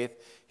dimension faith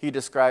he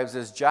describes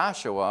as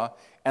Joshua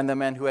and the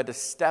men who had to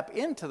step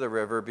into the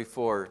river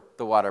before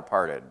the water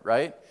parted,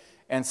 right?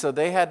 And so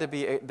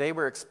they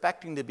were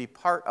expecting to be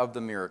part of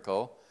the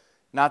miracle.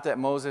 Not that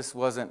Moses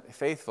wasn't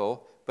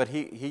faithful, but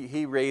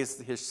he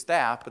raised his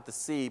staff, but the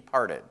sea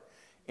parted.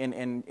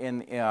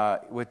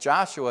 With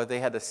Joshua, they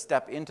had to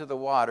step into the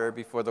water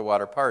before the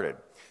water parted.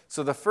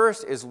 So the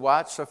first is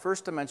watch. So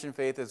first dimension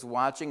faith is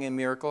watching a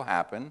miracle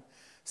happen.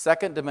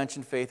 Second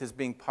dimension faith is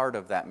being part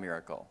of that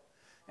miracle.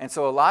 And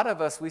so a lot of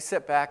us, we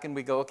sit back and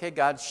we go, okay,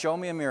 God, show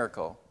me a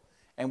miracle.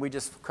 And we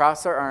just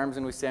cross our arms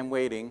and we say, I'm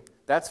waiting.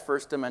 That's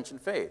first dimension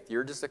faith.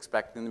 You're just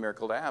expecting the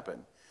miracle to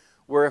happen.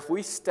 Where if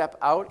we step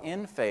out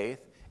in faith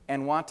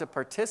and want to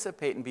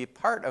participate and be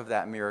part of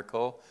that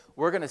miracle,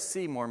 we're going to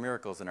see more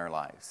miracles in our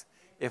lives.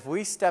 If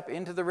we step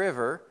into the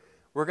river,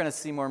 we're going to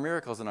see more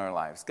miracles in our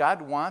lives.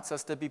 God wants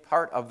us to be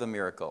part of the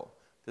miracle.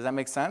 Does that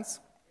make sense?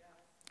 Yeah.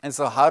 And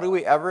so how do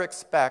we ever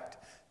expect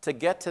to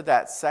get to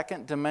that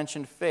second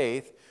dimension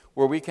faith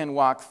where we can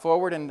walk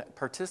forward and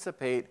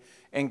participate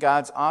in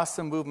God's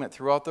awesome movement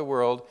throughout the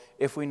world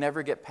if we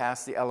never get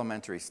past the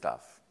elementary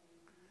stuff?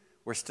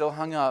 We're still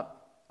hung up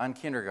on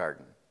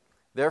kindergarten.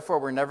 Therefore,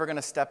 we're never going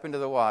to step into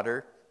the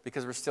water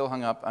because we're still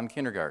hung up on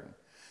kindergarten.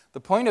 The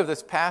point of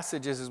this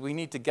passage is we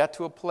need to get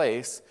to a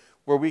place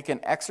where we can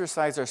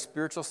exercise our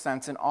spiritual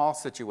sense in all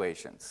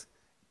situations,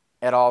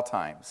 at all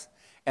times.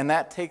 And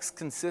that takes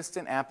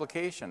consistent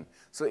application.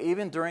 So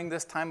even during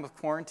this time of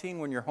quarantine,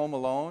 when you're home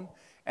alone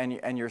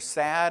and you're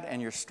sad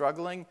and you're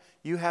struggling,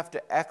 you have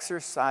to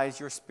exercise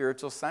your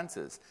spiritual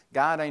senses.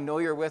 God, I know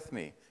you're with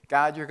me.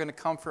 God, you're going to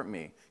comfort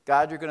me.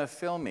 God, you're going to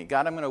fill me.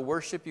 God, I'm going to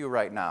worship you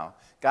right now.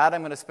 God,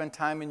 I'm going to spend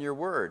time in your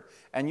word.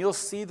 And you'll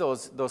see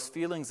those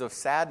feelings of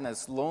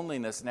sadness,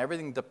 loneliness, and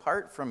everything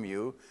depart from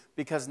you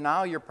because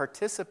now you're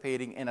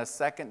participating in a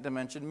second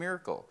dimension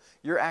miracle.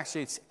 You're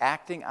actually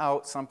acting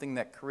out something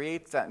that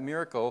creates that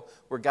miracle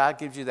where God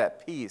gives you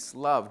that peace,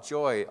 love,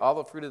 joy, all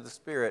the fruit of the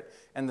Spirit,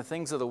 and the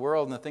things of the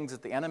world and the things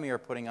that the enemy are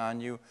putting on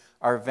you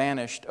are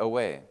vanished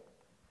away.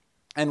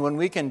 And when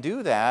we can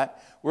do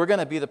that, we're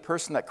going to be the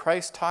person that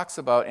Christ talks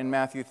about in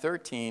Matthew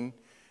 13,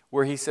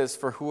 where he says,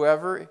 for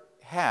whoever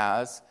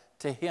has,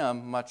 to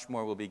him much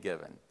more will be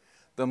given.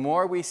 The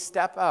more we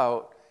step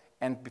out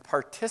and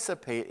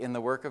participate in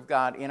the work of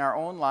God in our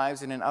own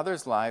lives and in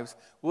others' lives,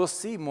 we'll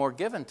see more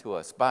given to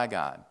us by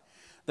God.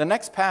 The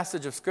next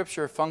passage of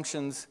Scripture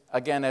functions,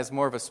 again, as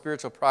more of a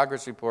spiritual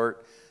progress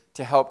report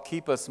to help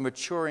keep us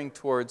maturing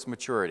towards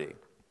maturity,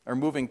 or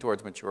moving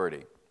towards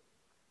maturity.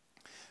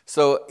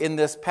 So in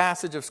this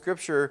passage of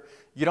Scripture,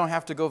 you don't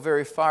have to go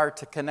very far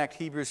to connect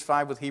Hebrews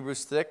 5 with Hebrews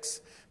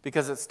 6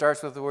 because it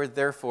starts with the word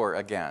therefore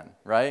again,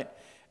 right?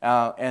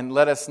 And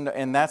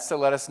that's to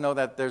let us know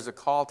that there's a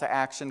call to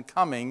action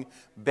coming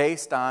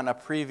based on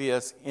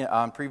previous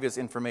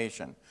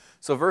information.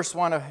 So verse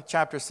 1 of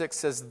chapter 6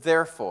 says,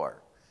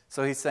 therefore.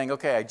 So he's saying,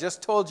 okay, I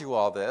just told you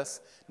all this.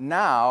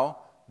 Now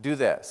do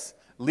this.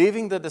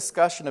 Leaving the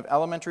discussion of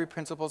elementary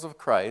principles of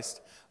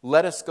Christ,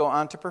 let us go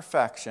on to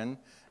perfection,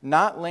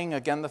 not laying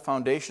again the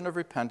foundation of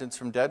repentance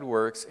from dead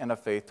works and of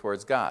faith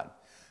towards God.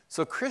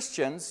 So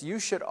Christians, you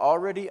should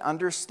already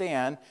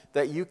understand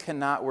that you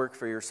cannot work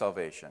for your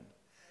salvation.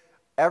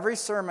 Every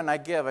sermon I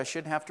give, I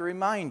shouldn't have to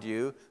remind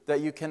you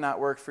that you cannot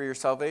work for your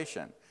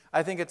salvation.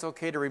 I think it's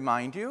okay to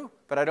remind you,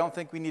 but I don't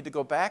think we need to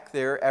go back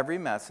there every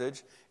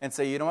message and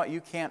say, you know what, you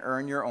can't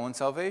earn your own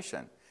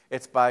salvation.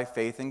 It's by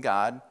faith in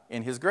God,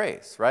 in His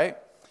grace, right?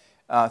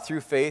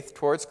 Through faith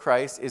towards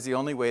Christ is the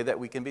only way that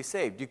we can be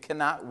saved. You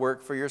cannot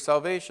work for your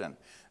salvation.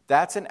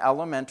 That's an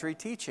elementary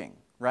teaching,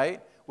 right?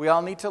 We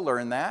all need to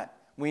learn that.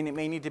 We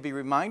may need to be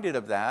reminded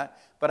of that,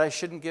 but I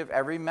shouldn't give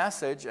every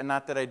message, and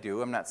not that I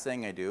do, I'm not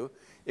saying I do.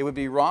 It would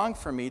be wrong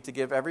for me to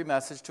give every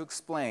message to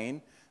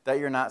explain that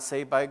you're not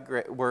saved by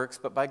works,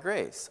 but by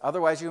grace.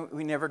 Otherwise,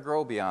 we never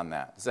grow beyond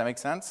that. Does that make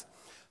sense?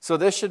 So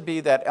this should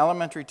be that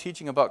elementary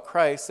teaching about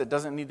Christ that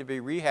doesn't need to be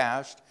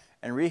rehashed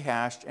and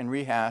rehashed and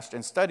rehashed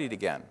and studied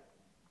again.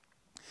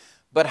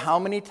 But how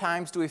many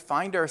times do we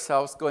find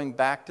ourselves going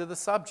back to the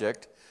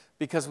subject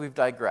because we've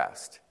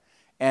digressed?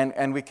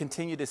 And we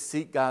continue to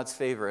seek God's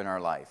favor in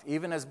our life,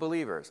 even as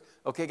believers.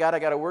 Okay, God, I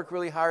got to work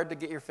really hard to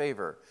get your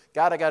favor.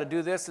 God, I got to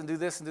do this and do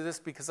this and do this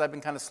because I've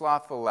been kind of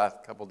slothful the last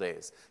couple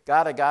days.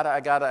 God, I got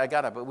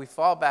to. But we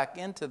fall back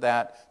into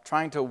that,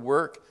 trying to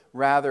work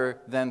rather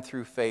than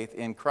through faith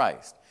in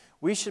Christ.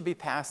 We should be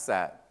past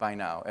that by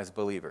now as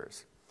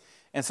believers.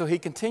 And so he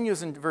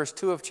continues in verse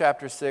 2 of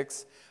chapter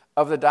 6,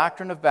 of the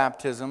doctrine of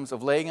baptisms,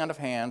 of laying on of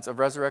hands, of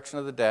resurrection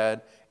of the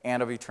dead,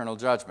 and of eternal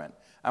judgment.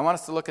 I want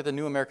us to look at the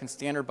New American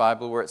Standard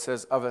Bible where it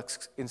says of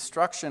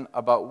instruction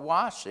about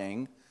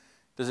washing.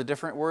 There's a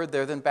different word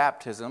there than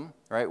baptism,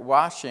 right?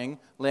 Washing,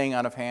 laying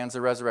on of hands,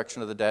 the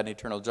resurrection of the dead, and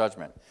eternal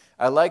judgment.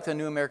 I like the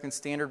New American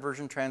Standard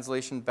Version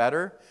translation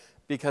better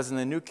because in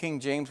the New King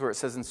James where it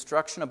says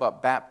instruction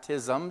about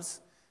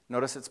baptisms,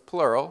 notice it's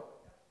plural.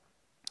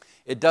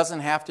 It doesn't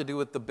have to do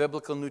with the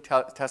biblical New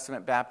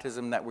Testament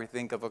baptism that we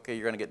think of, okay,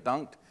 you're going to get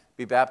dunked,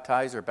 be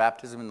baptized, or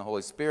baptism in the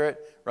Holy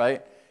Spirit,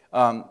 right?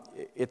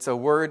 It's a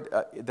word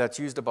that's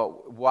used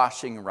about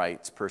washing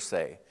rites per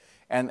se.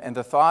 And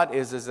the thought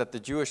is that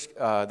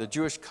the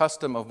Jewish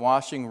custom of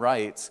washing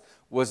rites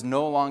was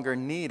no longer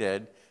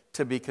needed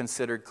to be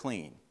considered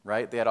clean,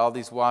 right? They had all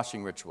these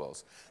washing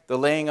rituals. The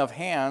laying of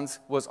hands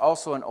was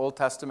also an Old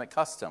Testament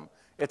custom.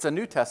 It's a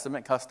New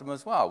Testament custom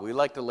as well. We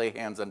like to lay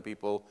hands on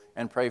people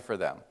and pray for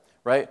them,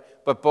 right?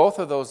 But both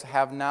of those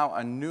have now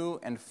a new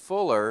and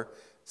fuller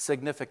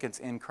significance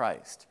in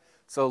Christ.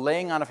 So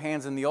laying on of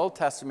hands in the Old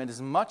Testament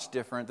is much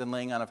different than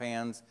laying on of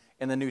hands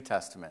in the New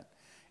Testament.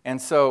 And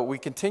so we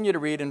continue to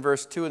read in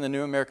verse 2 in the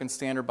New American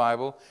Standard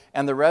Bible,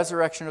 and the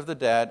resurrection of the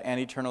dead and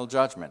eternal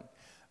judgment.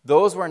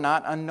 Those were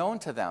not unknown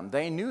to them.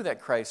 They knew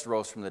that Christ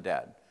rose from the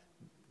dead.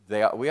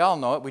 We all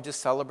know it. We just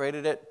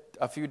celebrated it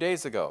a few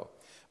days ago.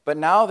 But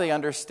now they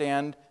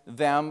understand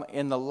them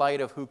in the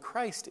light of who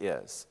Christ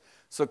is.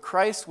 So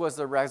Christ was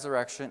the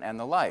resurrection and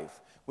the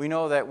life. We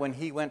know that when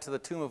he went to the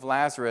tomb of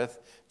Lazarus,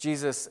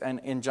 Jesus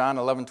in John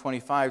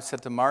 11:25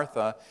 said to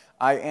Martha,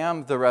 I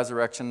am the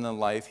resurrection and the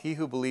life. He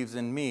who believes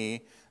in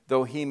me,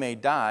 though he may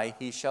die,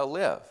 he shall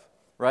live.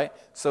 Right?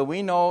 So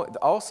we know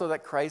also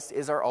that Christ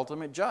is our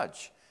ultimate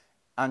judge.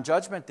 On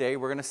Judgment Day,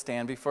 we're going to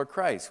stand before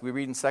Christ. We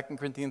read in 2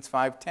 Corinthians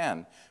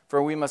 5:10,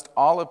 "For we must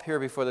all appear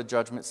before the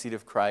judgment seat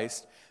of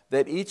Christ,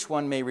 that each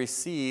one may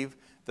receive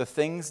the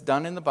things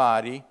done in the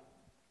body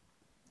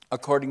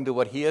according to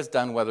what he has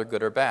done, whether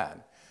good or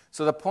bad."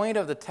 So the point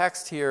of the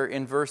text here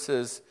in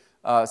verses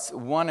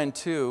 1 and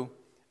 2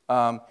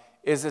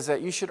 is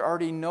that you should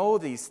already know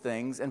these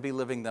things and be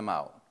living them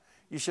out.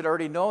 You should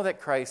already know that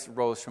Christ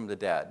rose from the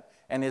dead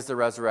and is the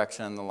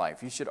resurrection and the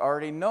life. You should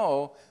already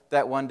know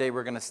that one day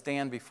we're going to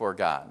stand before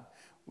God.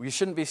 You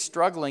shouldn't be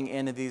struggling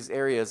in these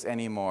areas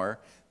anymore.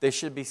 They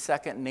should be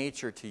second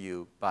nature to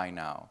you by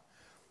now.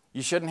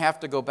 You shouldn't have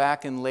to go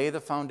back and lay the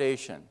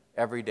foundation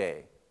every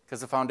day because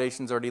the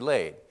foundation's already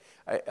laid.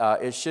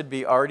 It should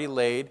be already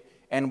laid,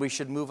 and we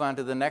should move on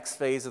to the next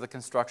phase of the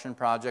construction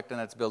project, and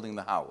that's building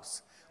the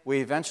house. We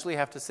eventually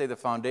have to say the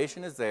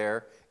foundation is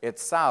there,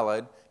 it's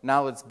solid,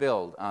 now let's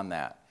build on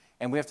that.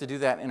 And we have to do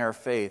that in our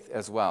faith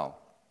as well.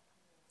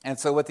 And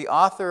so what the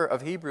author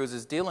of Hebrews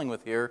is dealing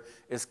with here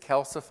is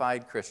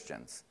calcified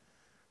Christians,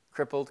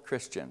 crippled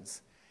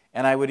Christians.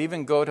 And I would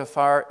even go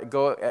far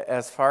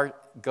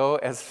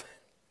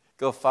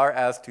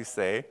as to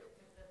say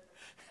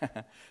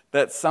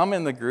that some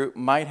in the group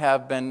might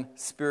have been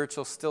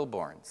spiritual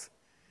stillborns.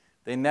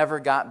 They never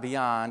got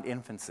beyond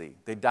infancy.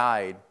 They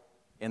died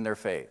in their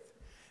faith.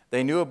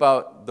 They knew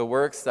about the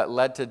works that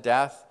led to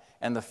death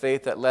and the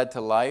faith that led to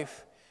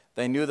life.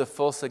 They knew the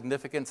full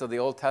significance of the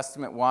Old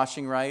Testament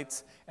washing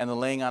rites and the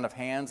laying on of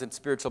hands and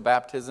spiritual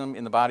baptism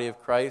in the body of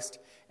Christ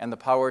and the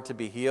power to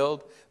be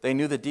healed. They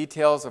knew the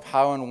details of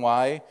how and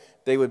why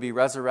they would be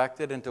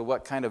resurrected into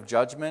what kind of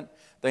judgment.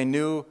 They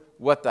knew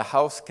what the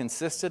house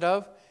consisted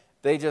of.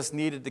 They just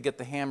needed to get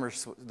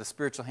the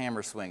spiritual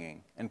hammer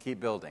swinging and keep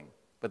building.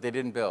 But they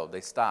didn't build.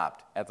 They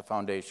stopped at the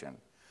foundation.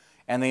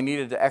 And they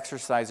needed to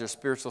exercise their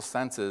spiritual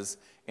senses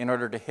in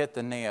order to hit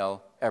the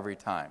nail every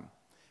time.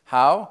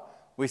 How?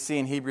 We see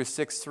in Hebrews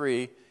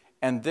 6:3,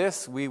 "And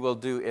this we will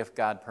do if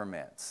God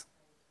permits."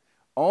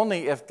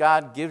 Only if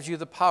God gives you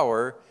the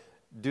power,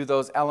 do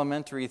those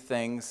elementary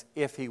things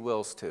if he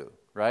wills to,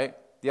 right?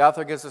 The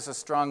author gives us a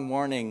strong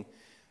warning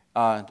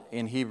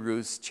in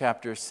Hebrews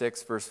chapter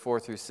 6, verse 4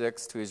 through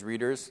 6 to his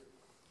readers.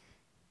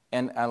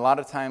 And a lot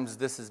of times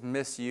this is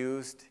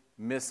misused,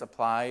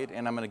 misapplied,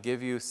 and I'm going to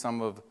give you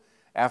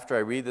after I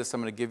read this,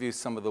 I'm going to give you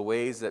some of the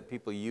ways that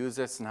people use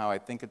this and how I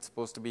think it's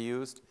supposed to be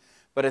used.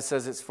 But it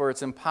says,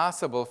 it's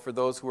impossible for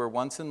those who were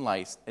once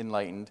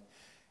enlightened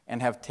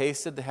and have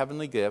tasted the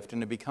heavenly gift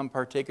and have become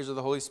partakers of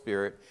the Holy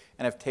Spirit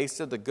and have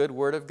tasted the good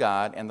word of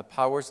God and the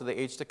powers of the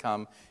age to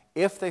come,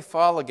 if they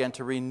fall again,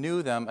 to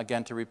renew them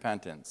again to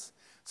repentance.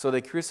 So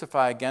they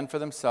crucify again for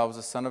themselves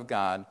the Son of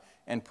God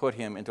and put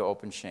him into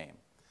open shame.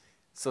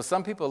 So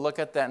some people look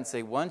at that and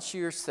say, once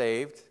you're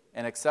saved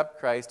and accept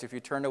Christ, if you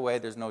turn away,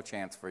 there's no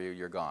chance for you,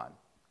 you're gone.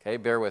 Okay,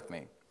 bear with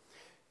me.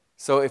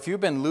 So if you've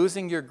been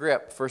losing your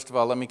grip, first of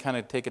all, let me kind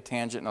of take a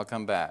tangent and I'll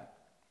come back.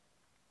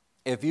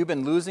 If you've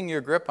been losing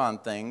your grip on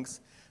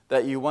things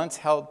that you once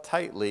held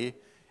tightly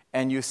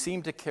and you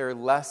seem to care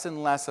less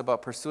and less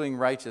about pursuing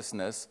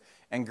righteousness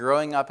and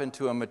growing up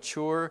into a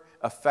mature,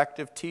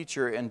 effective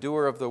teacher and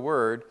doer of the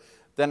word,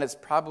 then it's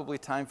probably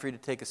time for you to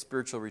take a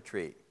spiritual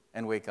retreat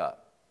and wake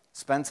up.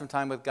 Spend some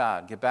time with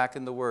God. Get back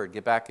in the word.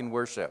 Get back in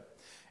worship.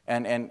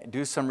 And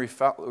do some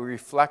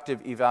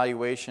reflective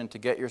evaluation to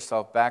get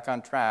yourself back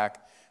on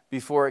track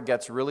before it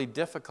gets really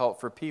difficult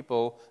for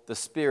people, the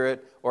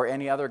Spirit, or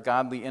any other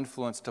godly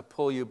influence to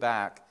pull you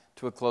back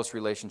to a close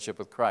relationship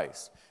with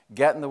Christ.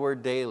 Get in the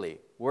Word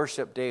daily.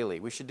 Worship daily.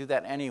 We should do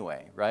that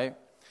anyway, right?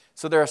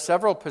 So there are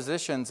several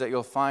positions that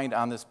you'll find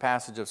on this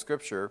passage of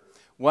Scripture.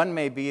 One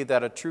may be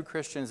that a true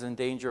Christian is in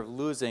danger of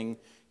losing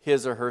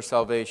his or her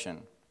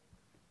salvation.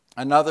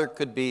 Another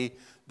could be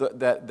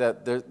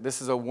that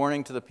this is a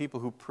warning to the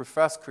people who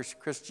profess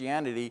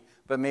Christianity,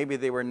 but maybe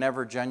they were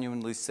never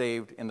genuinely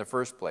saved in the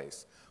first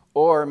place.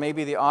 Or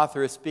maybe the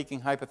author is speaking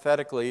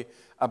hypothetically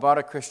about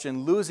a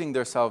Christian losing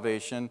their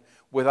salvation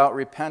without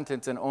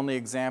repentance, and only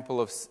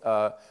example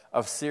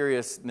of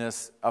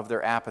seriousness of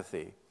their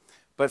apathy.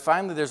 But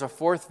finally, there's a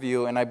fourth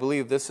view, and I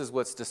believe this is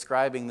what's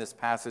describing this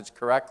passage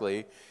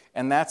correctly,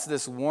 and that's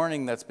this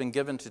warning that's been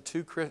given to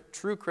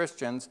true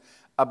Christians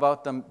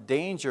about the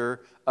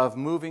danger of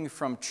moving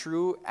from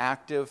true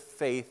active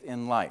faith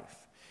in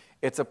life.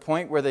 It's a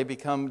point where they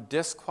become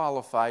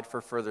disqualified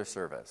for further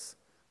service.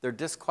 They're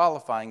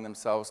disqualifying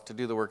themselves to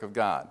do the work of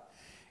God.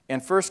 In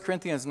 1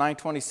 Corinthians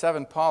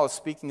 9:27, Paul is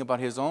speaking about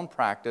his own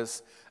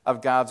practice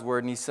of God's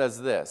word, and he says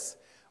this,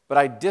 "But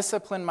I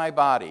discipline my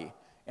body,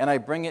 and I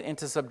bring it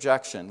into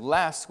subjection,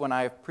 lest when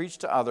I have preached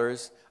to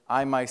others,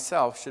 I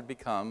myself should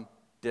become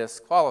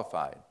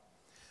disqualified."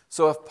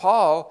 So if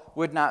Paul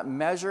would not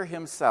measure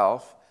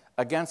himself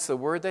against the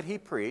word that he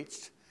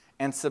preached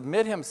and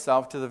submit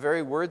himself to the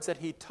very words that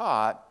he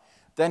taught,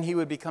 then he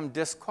would become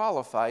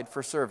disqualified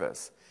for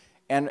service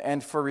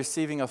and for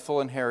receiving a full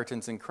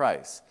inheritance in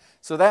Christ.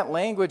 So that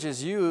language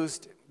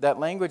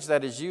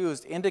that is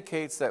used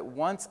indicates that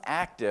once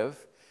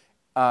active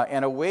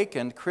and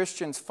awakened,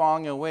 Christians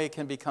falling away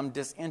can become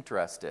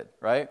disinterested,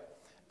 right?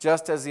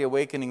 just as the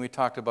awakening we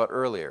talked about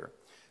earlier.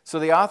 So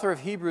the author of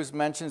Hebrews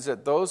mentions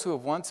that those who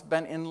have once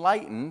been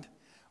enlightened,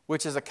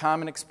 which is a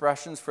common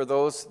expression for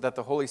those that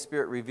the Holy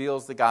Spirit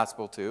reveals the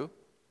gospel to,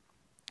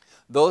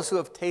 those who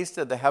have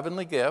tasted the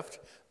heavenly gift,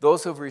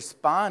 those who have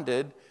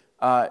responded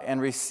and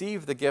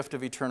received the gift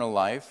of eternal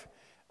life,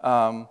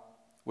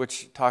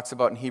 which talks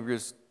about in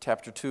Hebrews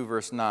chapter 2,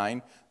 verse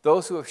 9,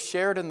 those who have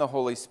shared in the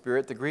Holy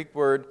Spirit, the Greek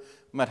word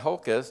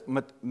metohas,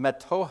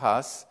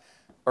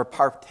 or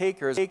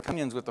partakers,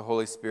 communions with the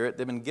Holy Spirit.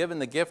 They've been given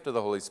the gift of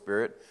the Holy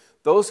Spirit.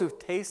 Those who've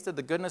tasted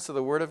the goodness of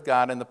the Word of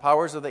God and the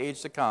powers of the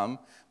age to come,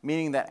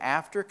 meaning that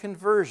after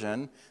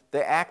conversion,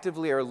 they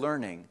actively are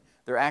learning.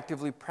 They're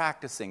actively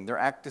practicing. They're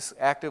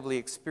actively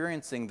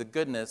experiencing the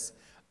goodness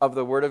of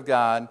the Word of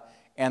God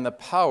and the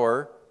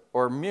power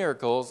or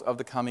miracles of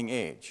the coming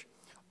age.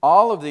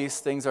 All of these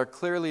things are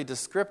clearly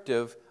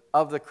descriptive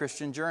of the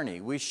Christian journey.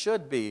 We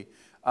should be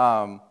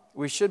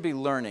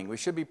learning. We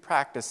should be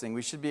practicing.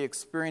 We should be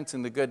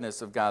experiencing the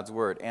goodness of God's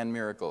Word and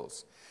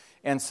miracles.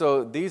 And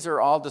so these are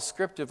all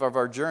descriptive of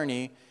our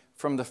journey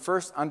from the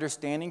first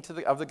understanding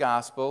of the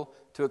gospel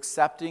to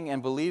accepting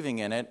and believing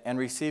in it and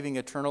receiving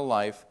eternal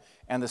life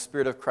and the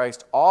Spirit of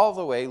Christ, all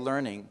the way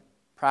learning,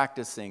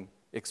 practicing,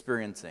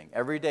 experiencing.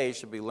 Every day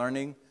should be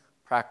learning,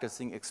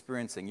 practicing,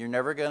 experiencing. You're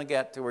never going to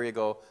get to where you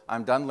go,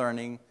 I'm done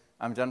learning,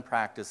 I'm done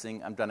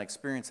practicing, I'm done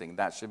experiencing.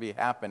 That should be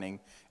happening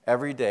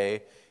every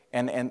day,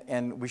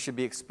 and we should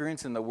be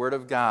experiencing the Word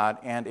of God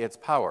and its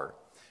power.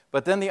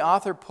 But then the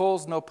author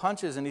pulls no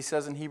punches, and he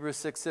says in Hebrews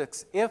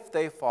 6:6, if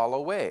they fall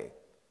away.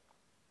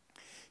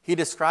 He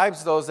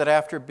describes those that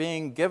after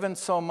being given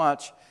so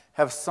much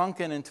have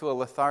sunken into a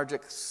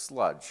lethargic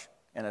sludge,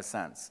 in a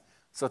sense.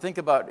 So think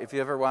about, if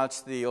you ever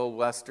watched the old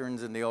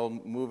westerns and the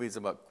old movies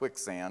about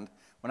quicksand.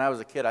 When I was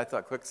a kid, I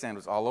thought quicksand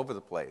was all over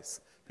the place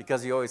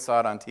because you always saw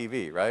it on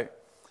TV, right?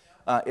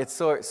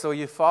 So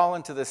you fall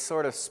into this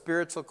sort of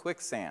spiritual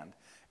quicksand.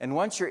 And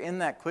once you're in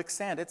that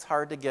quicksand, it's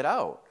hard to get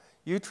out.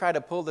 You try to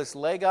pull this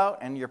leg out,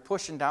 and you're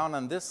pushing down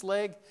on this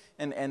leg,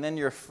 and then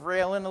you're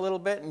frailing a little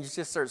bit, and you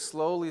just start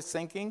slowly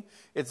sinking.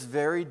 It's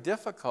very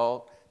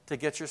difficult to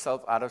get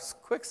yourself out of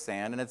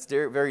quicksand, and it's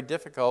very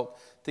difficult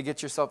to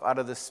get yourself out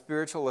of the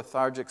spiritual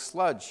lethargic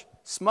smudge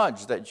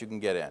that you can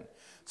get in.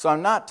 So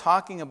I'm not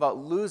talking about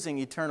losing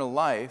eternal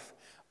life,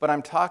 but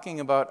I'm talking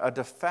about a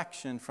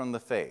defection from the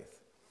faith.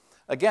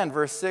 Again,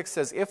 verse 6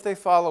 says, if they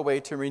fall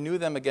away, to renew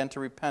them again to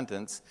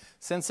repentance,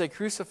 since they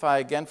crucify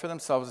again for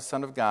themselves the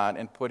Son of God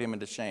and put him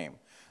into shame.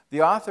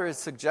 The author is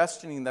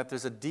suggesting that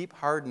there's a deep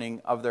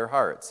hardening of their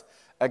hearts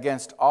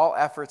against all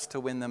efforts to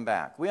win them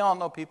back. We all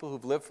know people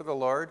who've lived for the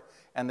Lord,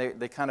 and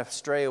they kind of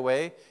stray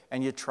away,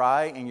 and you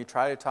try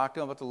to talk to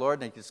them about the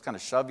Lord, and they just kind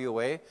of shove you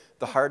away,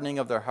 the hardening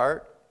of their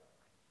heart.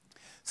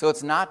 So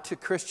it's not to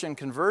Christian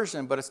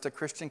conversion, but it's to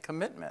Christian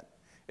commitment.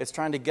 It's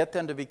trying to get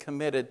them to be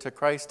committed to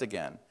Christ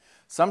again.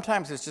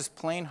 Sometimes it's just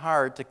plain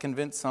hard to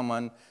convince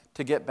someone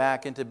to get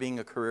back into being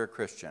a career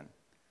Christian.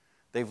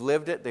 They've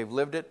lived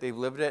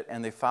it,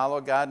 and they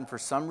follow God, and for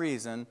some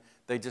reason,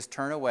 they just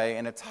turn away,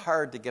 and it's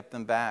hard to get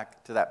them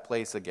back to that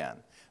place again.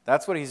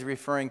 That's what he's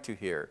referring to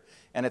here.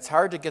 And it's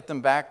hard to get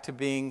them back to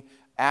being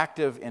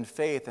active in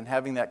faith and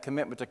having that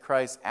commitment to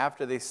Christ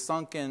after they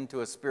sunk into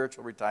a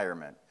spiritual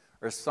retirement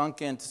or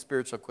sunk into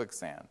spiritual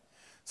quicksand.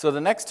 So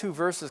the next two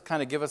verses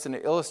kind of give us an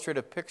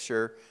illustrative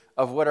picture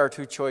of what our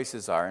two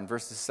choices are in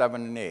verses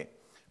 7 and 8.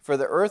 For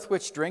the earth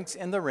which drinks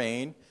in the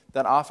rain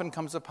that often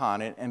comes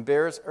upon it and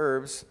bears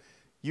herbs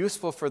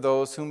useful for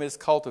those whom it is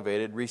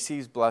cultivated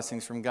receives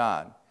blessings from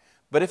God.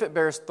 But if it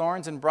bears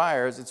thorns and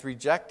briars, it's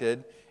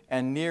rejected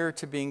and near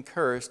to being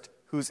cursed,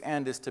 whose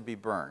end is to be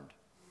burned.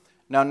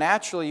 Now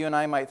naturally, you and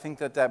I might think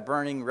that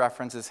burning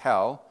references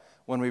hell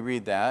when we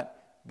read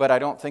that, but I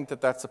don't think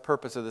that that's the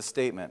purpose of the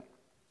statement.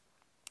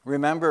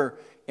 Remember,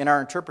 in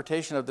our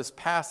interpretation of this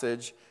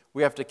passage,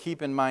 we have to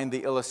keep in mind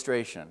the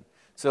illustration.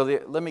 So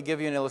let me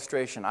give you an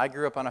illustration. I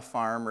grew up on a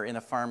farm or in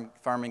a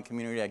farming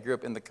community. I grew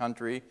up in the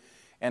country.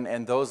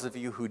 And those of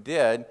you who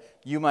did,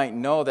 you might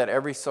know that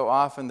every so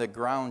often the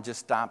ground just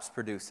stops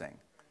producing.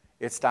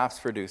 It stops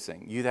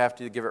producing. You have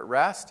to give it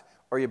rest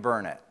or you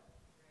burn it.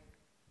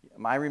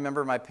 I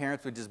remember my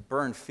parents would just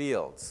burn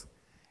fields.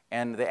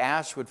 And the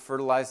ash would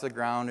fertilize the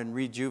ground and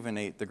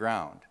rejuvenate the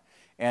ground.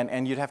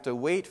 And you'd have to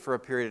wait for a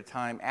period of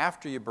time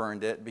after you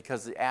burned it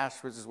because the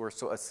ashes were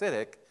so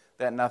acidic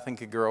that nothing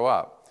could grow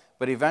up.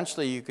 But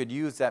eventually you could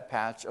use that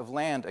patch of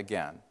land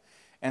again.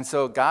 And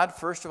so God,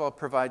 first of all,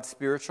 provides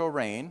spiritual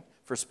rain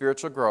for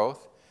spiritual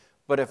growth.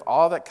 But if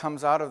all that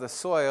comes out of the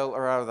soil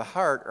or out of the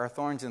heart are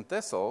thorns and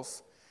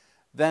thistles,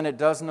 then it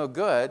does no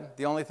good.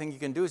 The only thing you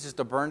can do is just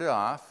to burn it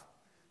off,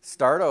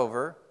 start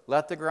over,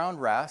 let the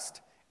ground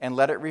rest, and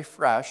let it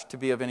refresh to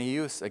be of any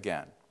use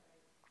again.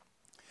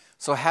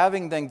 So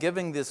having then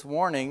given this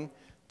warning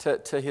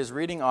to his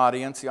reading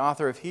audience, the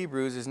author of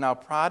Hebrews is now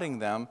prodding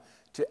them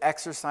to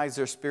exercise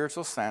their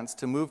spiritual sense,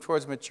 to move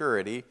towards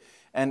maturity,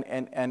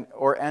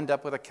 or end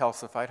up with a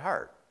calcified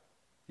heart.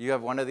 You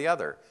have one or the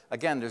other.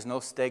 Again, there's no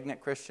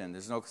stagnant Christian.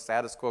 There's no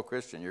status quo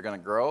Christian. You're going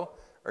to grow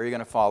or you're going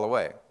to fall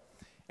away.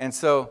 And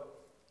so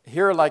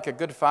Here, like a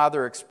good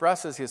father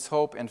expresses his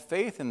hope and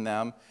faith in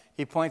them,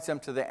 he points them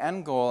to the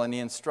end goal and he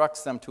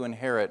instructs them to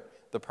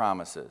inherit the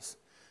promises.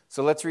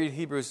 So let's read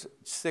Hebrews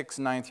 6,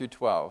 9 through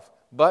 12.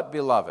 But,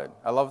 beloved,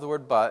 I love the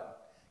word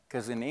but,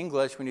 because in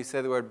English, when you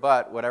say the word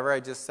but, whatever I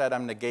just said,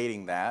 I'm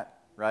negating that,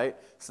 right?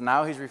 So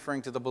now he's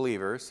referring to the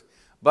believers,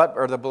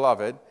 or the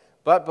beloved.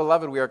 But,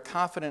 beloved, we are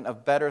confident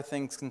of better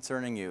things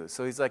concerning you.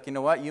 So he's like, you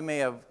know what? You may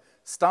have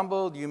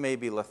stumbled, you may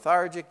be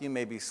lethargic, you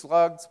may be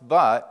slugs,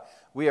 but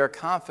we are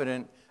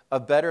confident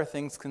of better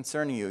things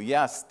concerning you.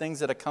 Yes, things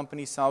that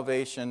accompany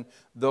salvation,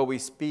 though we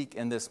speak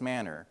in this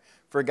manner.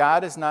 For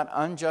God is not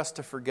unjust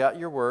to forget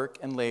your work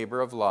and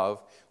labor of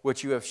love,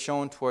 which you have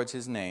shown towards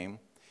his name,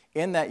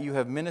 in that you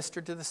have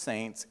ministered to the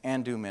saints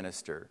and do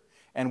minister.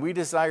 And we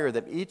desire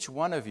that each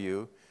one of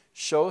you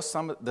show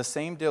the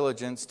same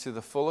diligence to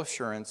the full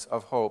assurance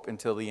of hope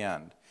until the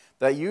end,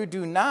 that you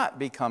do not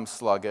become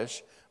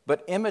sluggish,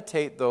 but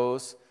imitate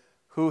those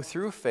who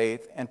through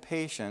faith and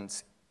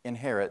patience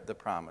inherit the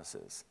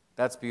promises.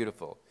 That's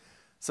beautiful.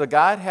 So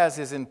God has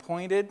his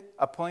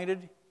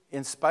appointed,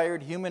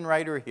 inspired human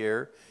writer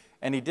here,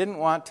 and he didn't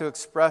want to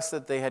express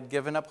that they had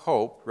given up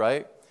hope,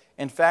 right?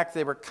 In fact,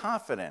 they were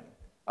confident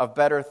of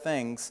better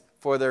things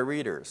for their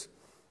readers.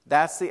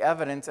 That's the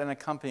evidence and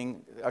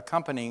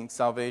accompanying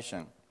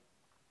salvation.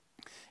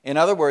 In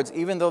other words,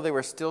 even though they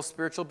were still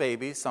spiritual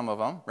babies, some of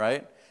them,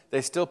 right?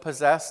 They still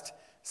possessed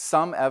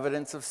some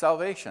evidence of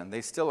salvation.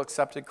 They still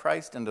accepted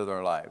Christ into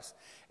their lives.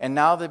 And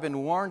now they've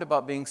been warned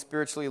about being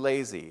spiritually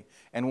lazy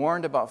and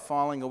warned about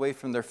falling away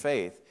from their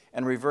faith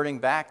and reverting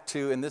back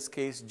to, in this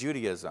case,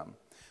 Judaism.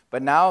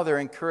 But now they're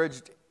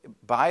encouraged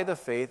by the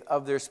faith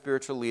of their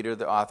spiritual leader,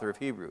 the author of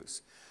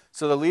Hebrews.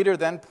 So the leader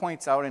then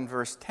points out in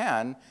verse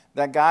 10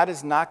 that God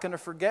is not going to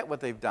forget what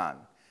they've done.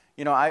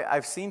 You know,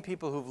 I've seen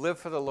people who've lived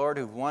for the Lord,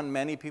 who've won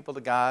many people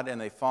to God,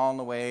 and they've fallen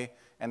away,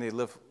 and they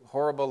live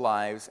horrible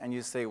lives, and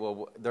you say,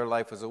 well, their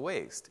life was a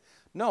waste.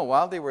 No,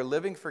 while they were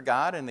living for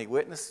God, and they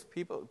witnessed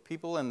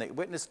people, and they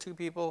witnessed to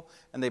people,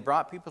 and they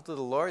brought people to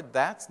the Lord,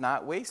 that's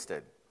not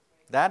wasted.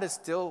 That is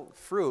still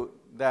fruit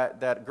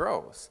that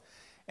grows.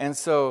 And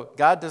so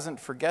God doesn't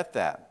forget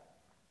that.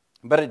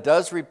 But it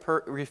does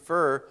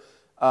refer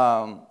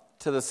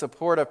to the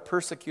support of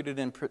persecuted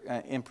and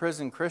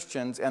imprisoned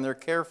Christians and their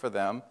care for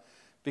them,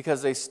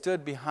 because they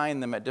stood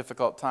behind them at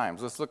difficult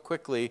times. Let's look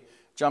quickly,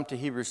 jump to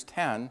Hebrews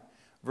 10,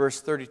 verse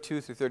 32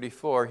 through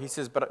 34. He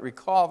says, but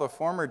recall the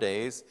former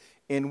days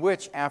in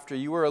which, after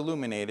you were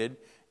illuminated,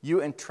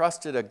 you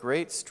entrusted a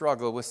great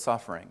struggle with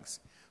sufferings,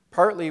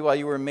 partly while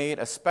you were made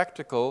a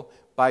spectacle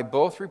by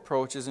both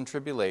reproaches and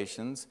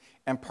tribulations,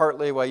 and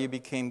partly while you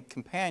became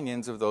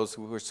companions of those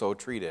who were so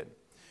treated.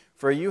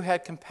 For you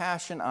had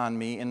compassion on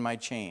me in my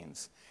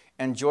chains,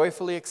 and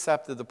joyfully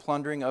accepted the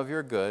plundering of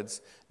your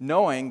goods,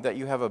 knowing that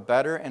you have a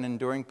better and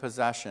enduring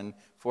possession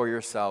for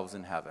yourselves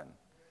in heaven.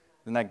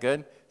 Isn't that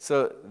good?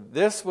 So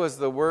this was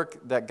the work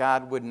that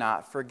God would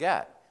not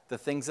forget, the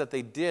things that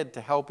they did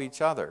to help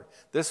each other.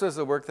 This was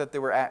the work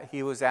that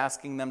he was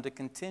asking them to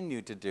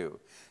continue to do.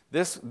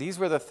 These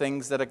were the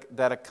things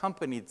that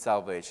accompanied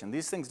salvation.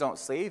 These things don't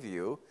save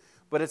you,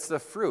 but it's the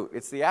fruit.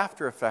 It's the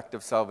after effect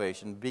of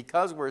salvation.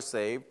 Because we're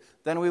saved,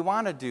 then we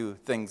want to do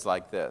things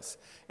like this.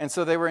 And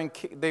so they were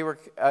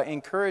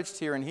encouraged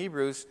here in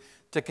Hebrews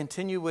to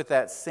continue with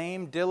that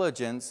same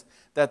diligence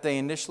that they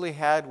initially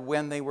had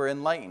when they were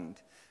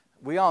enlightened.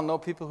 We all know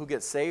people who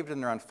get saved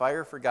and they're on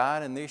fire for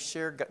God, and they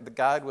share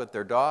God with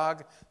their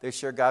dog, they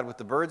share God with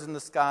the birds in the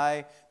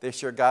sky, they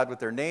share God with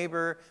their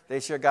neighbor, they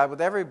share God with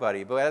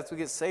everybody. But as we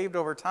get saved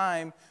over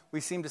time,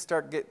 we seem to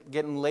start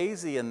getting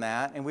lazy in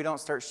that, and we don't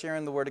start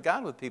sharing the Word of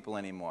God with people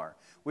anymore.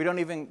 We don't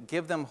even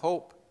give them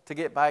hope to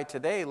get by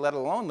today, let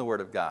alone the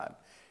Word of God.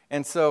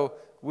 And so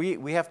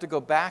we have to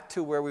go back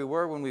to where we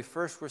were when we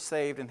first were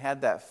saved and had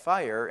that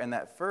fire and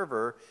that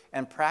fervor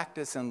and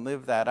practice and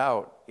live that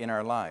out in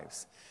our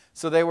lives.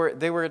 So they were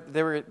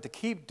to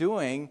keep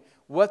doing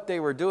what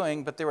they were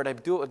doing, but they were to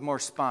do it with more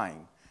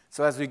spine.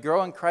 So as we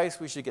grow in Christ,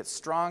 we should get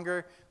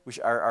stronger.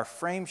 Our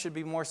frame should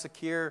be more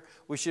secure.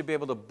 We should be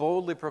able to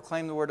boldly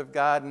proclaim the Word of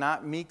God,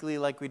 not meekly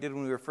like we did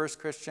when we were first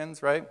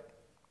Christians, right?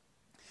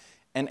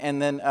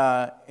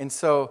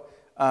 So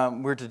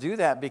we're to do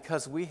that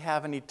because we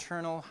have an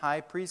eternal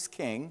high priest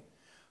king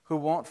who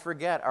won't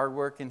forget our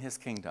work in his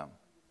kingdom.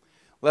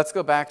 Let's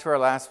go back to our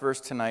last verse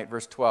tonight,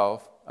 verse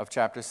 12 of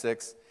chapter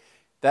 6.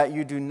 That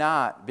you do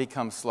not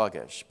become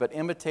sluggish, but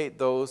imitate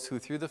those who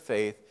through the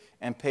faith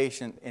and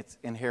patience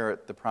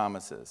inherit the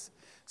promises.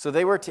 So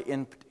they were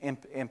to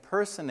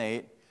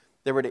impersonate,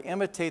 they were to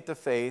imitate the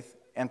faith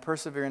and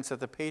perseverance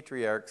of the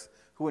patriarchs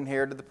who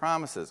inherited the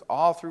promises,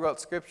 all throughout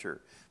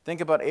Scripture.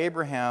 Think about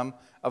Abraham,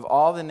 of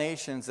all the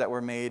nations that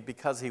were made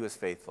because he was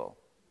faithful.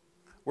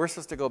 We're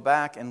supposed to go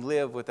back and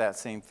live with that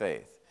same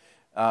faith.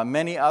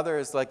 Many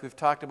others, like we've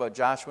talked about,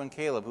 Joshua and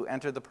Caleb, who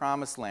entered the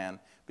promised land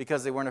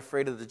because they weren't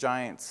afraid of the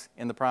giants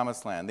in the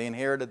promised land. They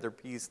inherited their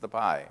piece of the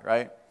pie,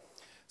 right?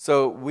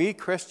 So we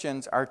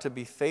Christians are to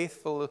be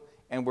faithful,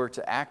 and we're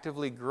to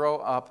actively grow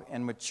up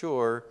and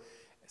mature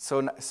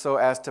so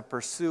as to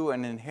pursue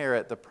and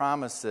inherit the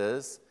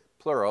promises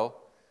plural,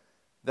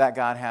 that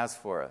God has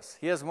for us.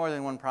 He has more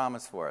than one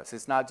promise for us.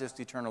 It's not just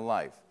eternal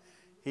life.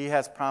 He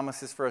has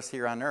promises for us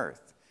here on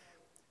earth.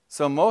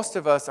 So most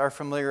of us are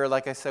familiar,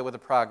 like I said, with a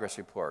progress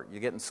report.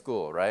 You get in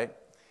school, right?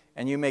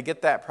 And you may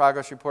get that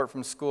progress report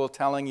from school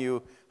telling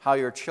you how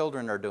your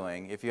children are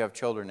doing if you have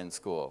children in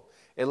school.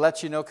 It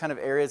lets you know kind of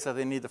areas that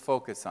they need to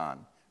focus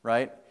on,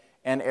 right?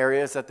 And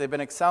areas that they've been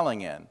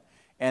excelling in.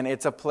 And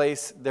there's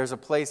a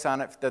place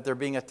on it that they're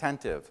being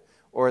attentive,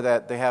 or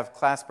that they have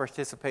class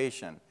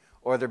participation,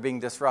 or they're being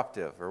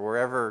disruptive, or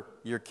wherever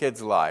your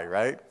kids lie,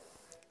 right?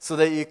 So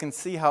that you can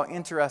see how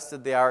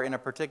interested they are in a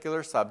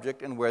particular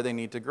subject and where they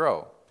need to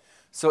grow.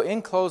 So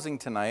in closing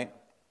tonight,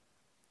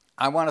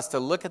 I want us to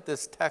look at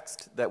this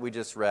text that we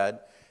just read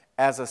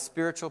as a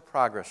spiritual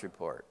progress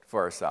report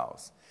for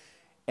ourselves.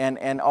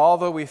 And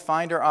although we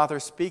find our author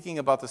speaking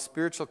about the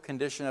spiritual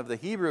condition of the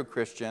Hebrew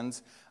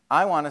Christians,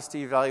 I want us to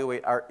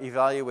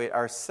evaluate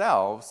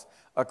ourselves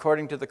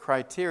according to the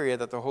criteria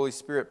that the Holy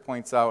Spirit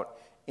points out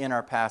in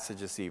our passage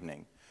this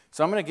evening.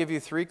 So I'm going to give you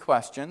 3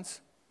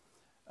 questions.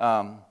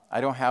 I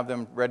don't have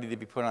them ready to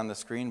be put on the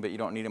screen, but you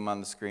don't need them on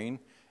the screen.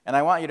 And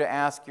I want you to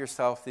ask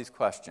yourself these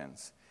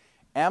questions.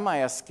 Am I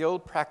a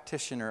skilled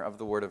practitioner of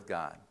the Word of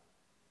God?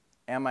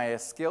 Am I a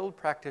skilled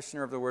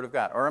practitioner of the Word of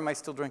God? Or am I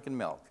still drinking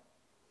milk?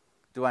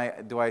 Do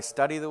I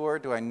study the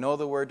Word? Do I know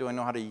the Word? Do I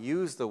know how to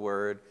use the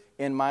Word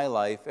in my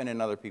life and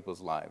in other people's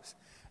lives?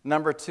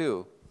 Number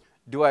 2,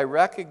 do I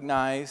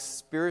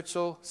recognize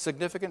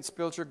significant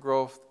spiritual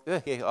growth?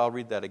 I'll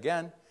read that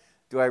again.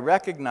 Do I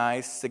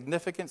recognize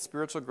significant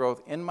spiritual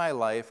growth in my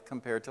life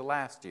compared to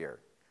last year?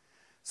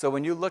 So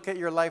when you look at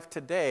your life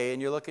today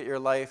and you look at your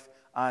life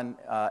on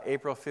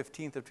April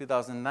 15th of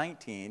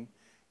 2019,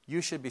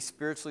 you should be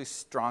spiritually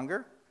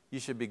stronger. You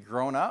should be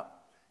grown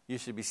up. You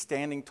should be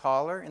standing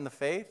taller in the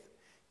faith.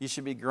 You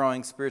should be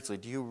growing spiritually.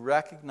 Do you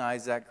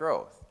recognize that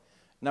growth?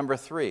 Number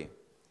 3,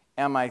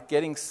 am I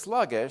getting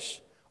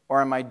sluggish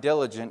or am I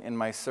diligent in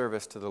my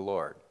service to the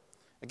Lord?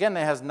 Again,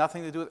 that has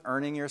nothing to do with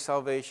earning your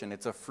salvation.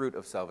 It's a fruit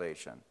of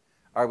salvation.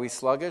 Are we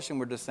sluggish and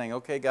we're just saying,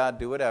 okay, God,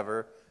 do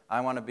whatever.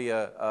 I want to be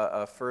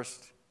a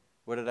first,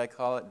 what did I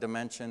call it,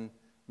 dimension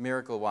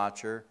miracle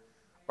watcher.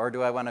 Or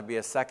do I want to be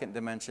a second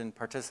dimension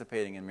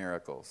participating in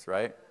miracles,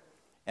 right?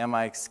 Am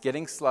I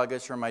getting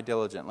sluggish or am I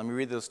diligent? Let me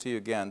read those to you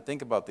again.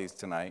 Think about these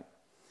tonight.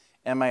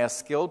 Am I a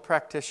skilled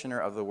practitioner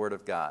of the Word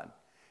of God?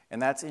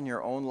 And that's in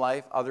your own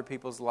life, other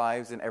people's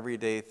lives, and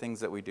everyday things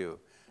that we do.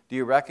 Do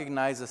you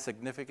recognize a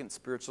significant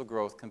spiritual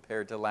growth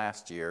compared to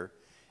last year?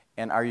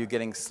 And are you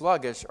getting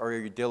sluggish or are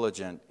you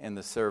diligent in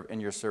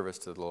your service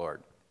to the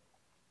Lord?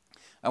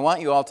 I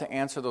want you all to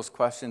answer those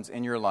questions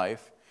in your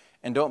life,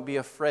 and don't be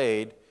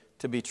afraid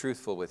to be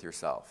truthful with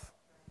yourself.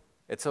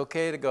 It's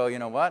okay to go, you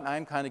know what,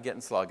 I'm kind of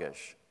getting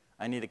sluggish.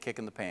 I need a kick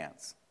in the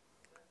pants.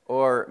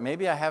 Or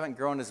maybe I haven't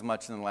grown as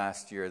much in the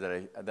last year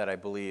that I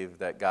believe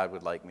that God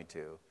would like me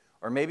to.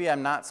 Or maybe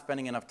I'm not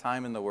spending enough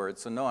time in the Word,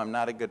 so no, I'm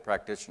not a good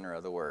practitioner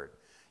of the Word.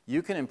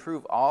 You can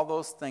improve all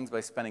those things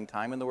by spending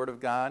time in the Word of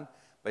God,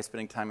 by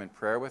spending time in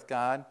prayer with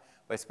God,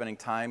 by spending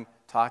time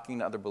talking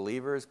to other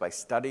believers, by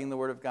studying the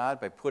Word of God,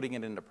 by putting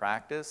it into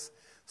practice.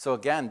 So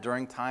again,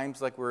 during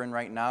times like we're in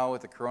right now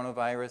with the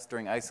coronavirus,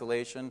 during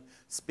isolation,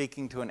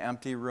 speaking to an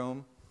empty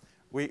room,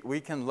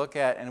 we can look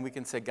at and we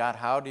can say, God,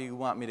 how do you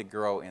want me to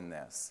grow in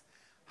this?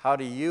 How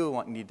do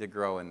you need to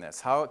grow in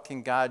this? How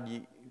can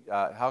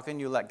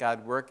you let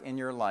God work in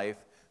your life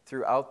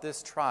throughout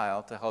this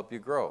trial to help you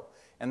grow?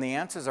 And the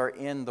answers are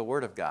in the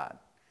Word of God.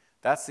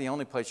 That's the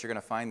only place you're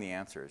going to find the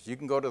answers. You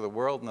can go to the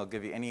world and they'll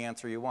give you any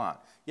answer you want.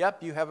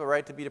 Yep, you have a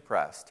right to be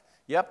depressed.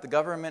 Yep, the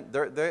government,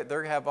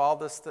 they have all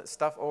this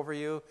stuff over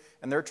you,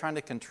 and they're trying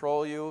to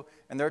control you,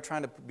 and they're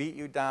trying to beat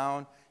you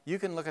down. You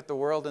can look at the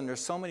world, and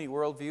there's so many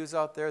worldviews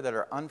out there that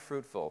are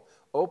unfruitful.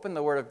 Open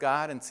the Word of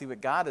God and see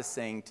what God is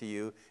saying to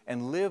you,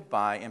 and live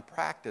by and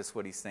practice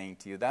what He's saying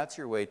to you. That's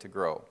your way to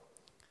grow.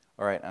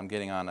 All right, I'm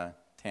getting on a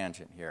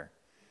tangent here.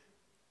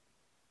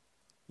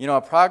 You know,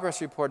 a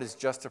progress report is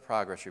just a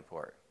progress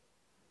report.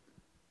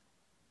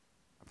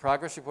 A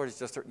progress report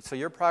is so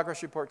your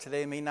progress report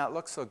today may not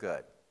look so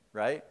good,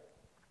 right?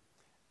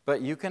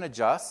 But you can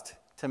adjust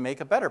to make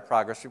a better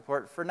progress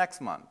report for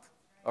next month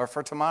or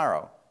for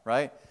tomorrow,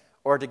 right?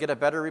 Or to get a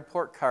better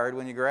report card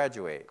when you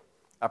graduate.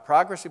 A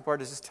progress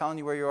report is just telling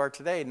you where you are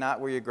today,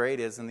 not where your grade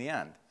is in the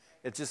end.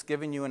 It's just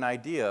giving you an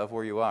idea of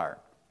where you are.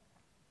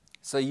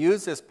 So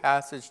use this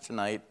passage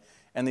tonight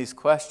and these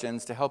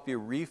questions to help you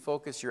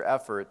refocus your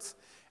efforts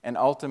and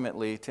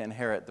ultimately to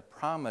inherit the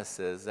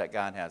promises that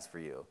God has for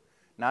you.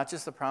 Not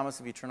just the promise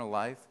of eternal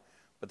life,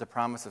 but the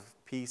promise of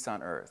peace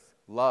on earth,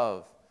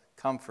 love,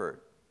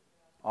 comfort,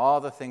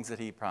 all the things that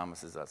He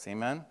promises us.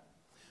 Amen?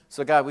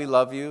 So God, we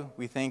love you.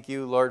 We thank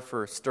you, Lord,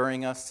 for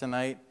stirring us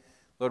tonight.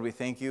 Lord, we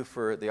thank you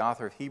for the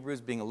author of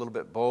Hebrews being a little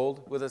bit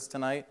bold with us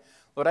tonight.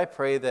 Lord, I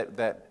pray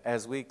that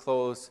as we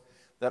close,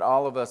 that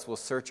all of us will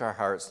search our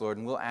hearts, Lord,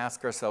 and we'll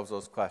ask ourselves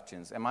those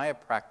questions. Am I a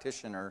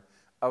practitioner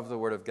of the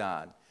Word of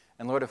God?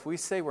 And Lord, if we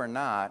say we're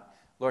not,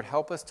 Lord,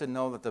 help us to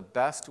know that the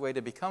best way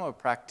to become a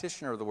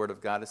practitioner of the Word of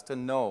God is to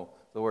know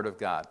the Word of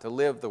God, to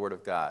live the Word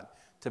of God,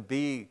 to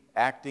be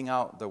acting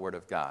out the Word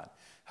of God.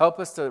 Help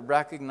us to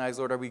recognize,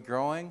 Lord, are we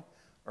growing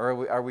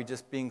or are we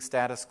just being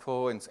status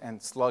quo and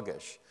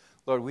sluggish?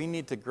 Lord, we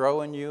need to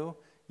grow in you.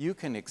 You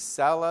can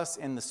excel us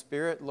in the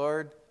Spirit,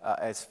 Lord,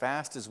 as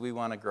fast as we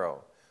want to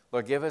grow.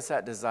 Lord, give us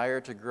that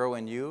desire to grow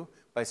in you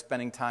by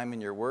spending time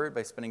in your word,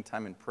 by spending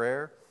time in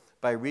prayer,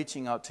 by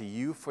reaching out to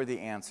you for the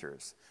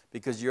answers,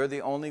 because you're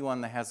the only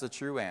one that has the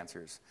true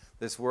answers.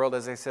 This world,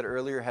 as I said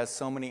earlier, has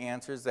so many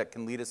answers that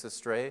can lead us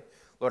astray.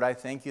 Lord, I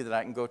thank you that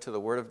I can go to the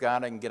Word of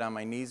God, I can get on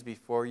my knees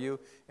before you,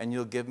 and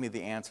you'll give me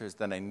the answers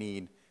that I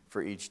need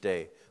for each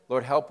day.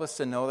 Lord, help us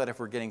to know that if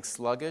we're getting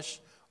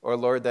sluggish, or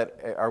Lord,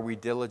 that are we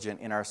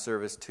diligent in our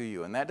service to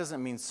you? And that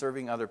doesn't mean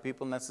serving other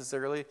people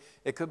necessarily.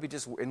 It could be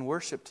just in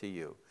worship to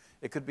you.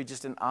 It could be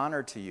just an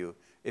honor to you.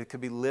 It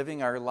could be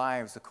living our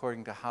lives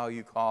according to how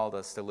you called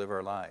us to live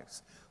our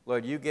lives.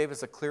 Lord, you gave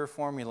us a clear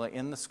formula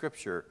in the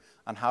Scripture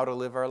on how to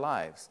live our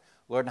lives.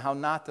 Lord, and how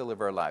not to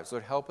live our lives.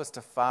 Lord, help us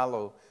to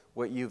follow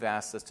what you've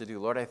asked us to do.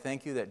 Lord, I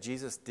thank you that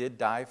Jesus did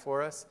die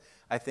for us.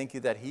 I thank you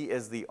that he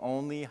is the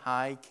only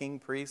high king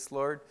priest,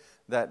 Lord,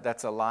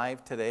 that's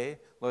alive today.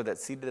 Lord,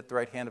 that's seated at the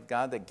right hand of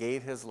God, that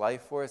gave his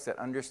life for us, that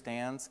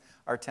understands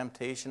our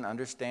temptation,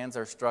 understands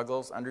our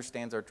struggles,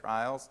 understands our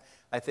trials.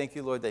 I thank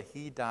you, Lord, that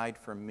he died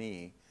for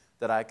me,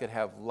 that I could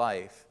have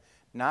life,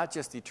 not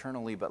just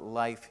eternally, but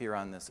life here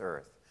on this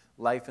earth,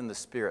 life in the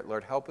Spirit.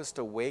 Lord, help us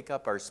to wake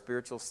up our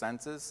spiritual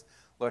senses.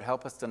 Lord,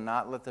 help us to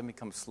not let them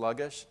become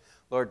sluggish.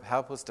 Lord,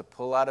 help us to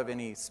pull out of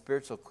any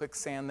spiritual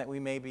quicksand that we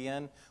may be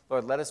in.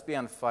 Lord, let us be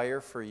on fire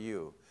for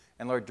you.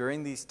 And Lord,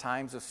 during these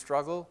times of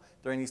struggle,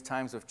 during these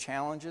times of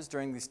challenges,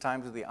 during these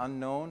times of the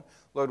unknown,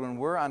 Lord, when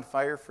we're on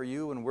fire for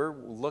you, when we're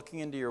looking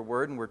into your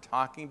word and we're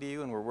talking to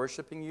you and we're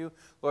worshiping you,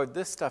 Lord,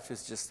 this stuff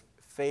is just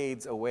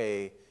fades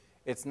away.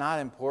 It's not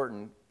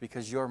important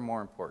because you're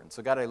more important.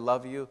 So God, I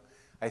love you.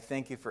 I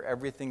thank you for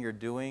everything you're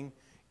doing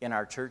in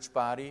our church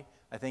body.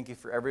 I thank you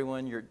for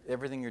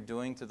everything you're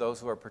doing to those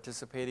who are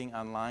participating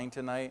online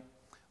tonight.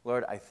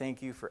 Lord, I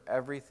thank you for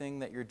everything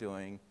that you're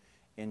doing.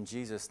 In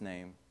Jesus'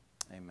 name,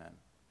 amen.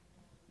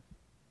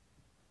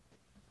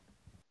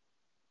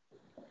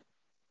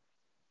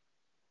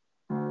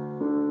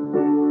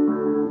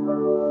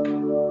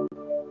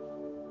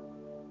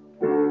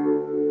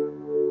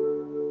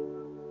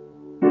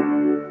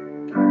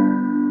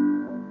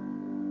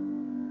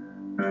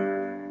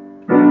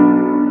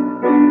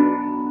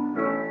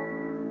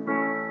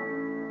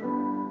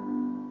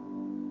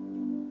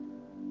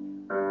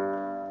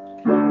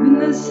 In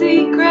the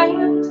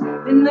secret,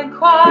 in the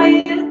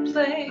quiet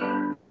place,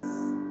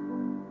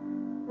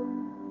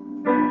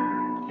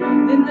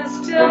 in the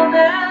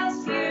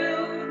stillness,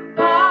 you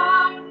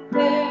are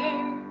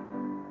there.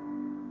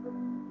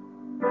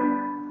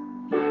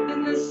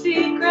 In the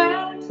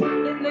secret,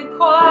 in the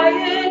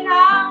quiet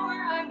hour,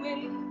 I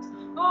wait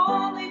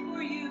only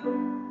for you,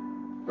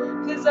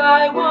 'cause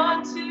I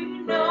want to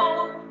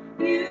know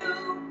you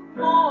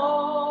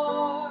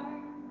more.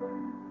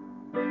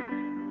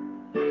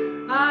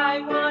 I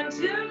want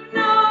to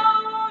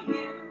know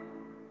you.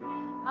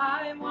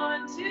 I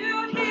want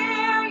to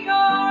hear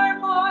your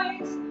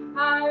voice.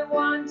 I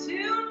want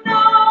to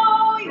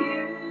know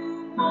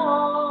you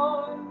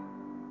more.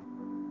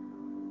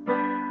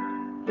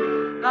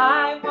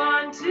 I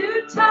want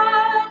to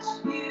touch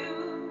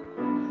you.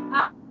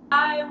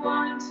 I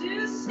want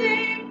to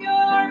see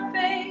your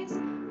face.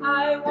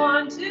 I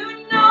want to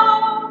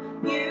know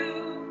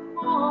you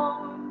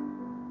more.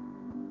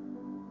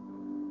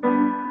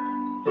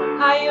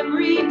 I am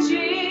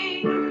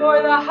reaching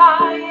for the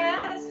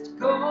highest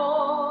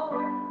goal,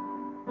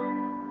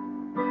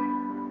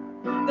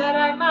 that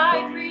I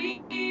might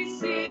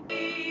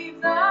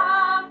receive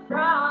the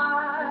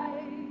prize.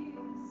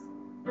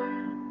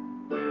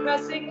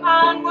 Pressing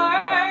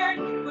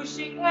onward,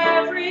 pushing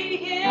every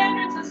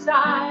hindrance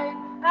aside,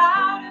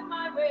 out of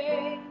my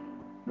way,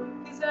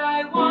 'cause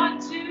I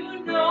want to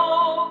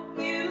know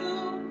you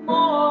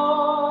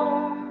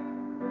more.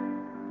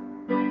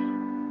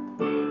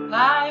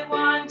 I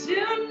want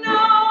to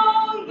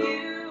know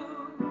you.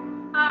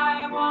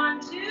 I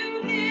want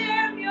to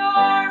hear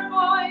your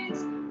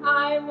voice.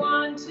 I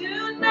want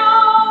to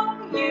know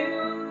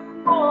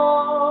you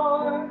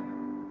more.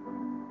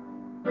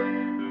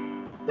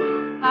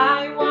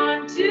 I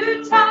want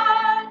to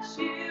touch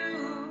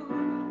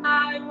you.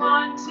 I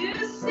want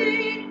to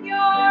see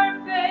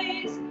your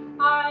face.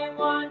 I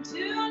want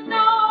to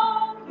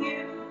know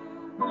you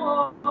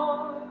more.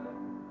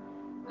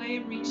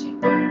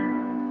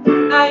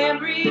 I am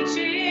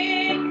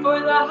reaching for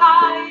the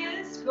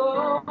highest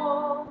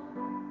goal,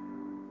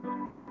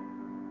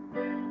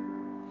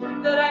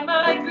 that I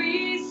might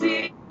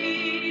receive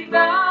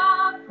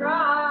the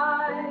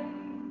prize.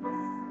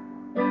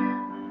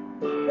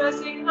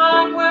 Pressing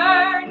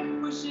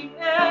onward, pushing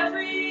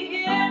every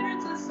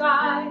hindrance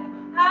aside,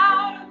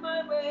 out of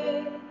my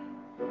way,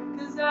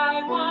 'cause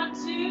I want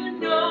to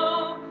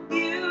know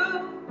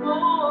you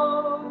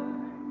more.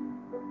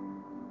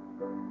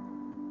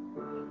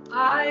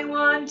 I I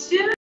want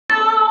to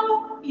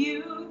know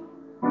you.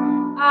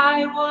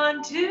 I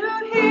want to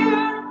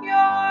hear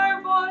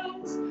your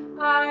voice.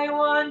 I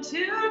want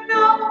to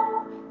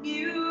know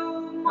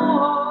you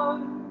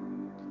more.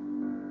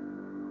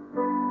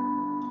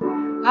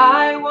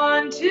 I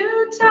want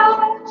to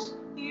touch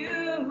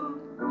you.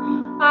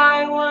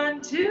 I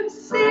want to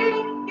see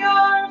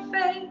your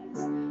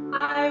face.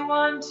 I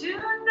want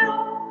to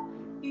know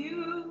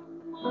you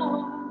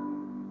more.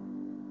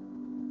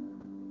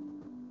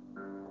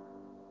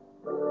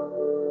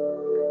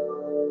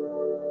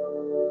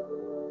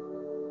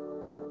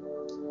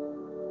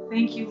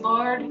 Thank you,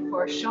 Lord,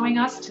 for showing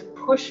us to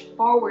push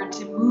forward,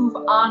 to move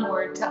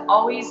onward, to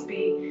always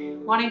be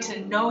wanting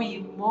to know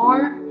you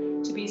more,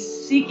 to be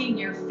seeking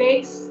your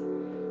face,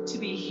 to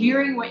be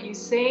hearing what you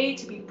say,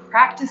 to be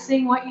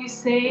practicing what you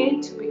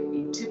say,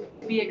 to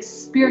be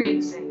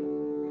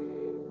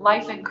experiencing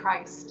life in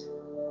Christ.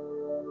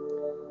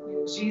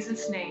 In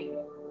Jesus' name,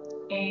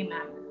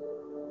 amen.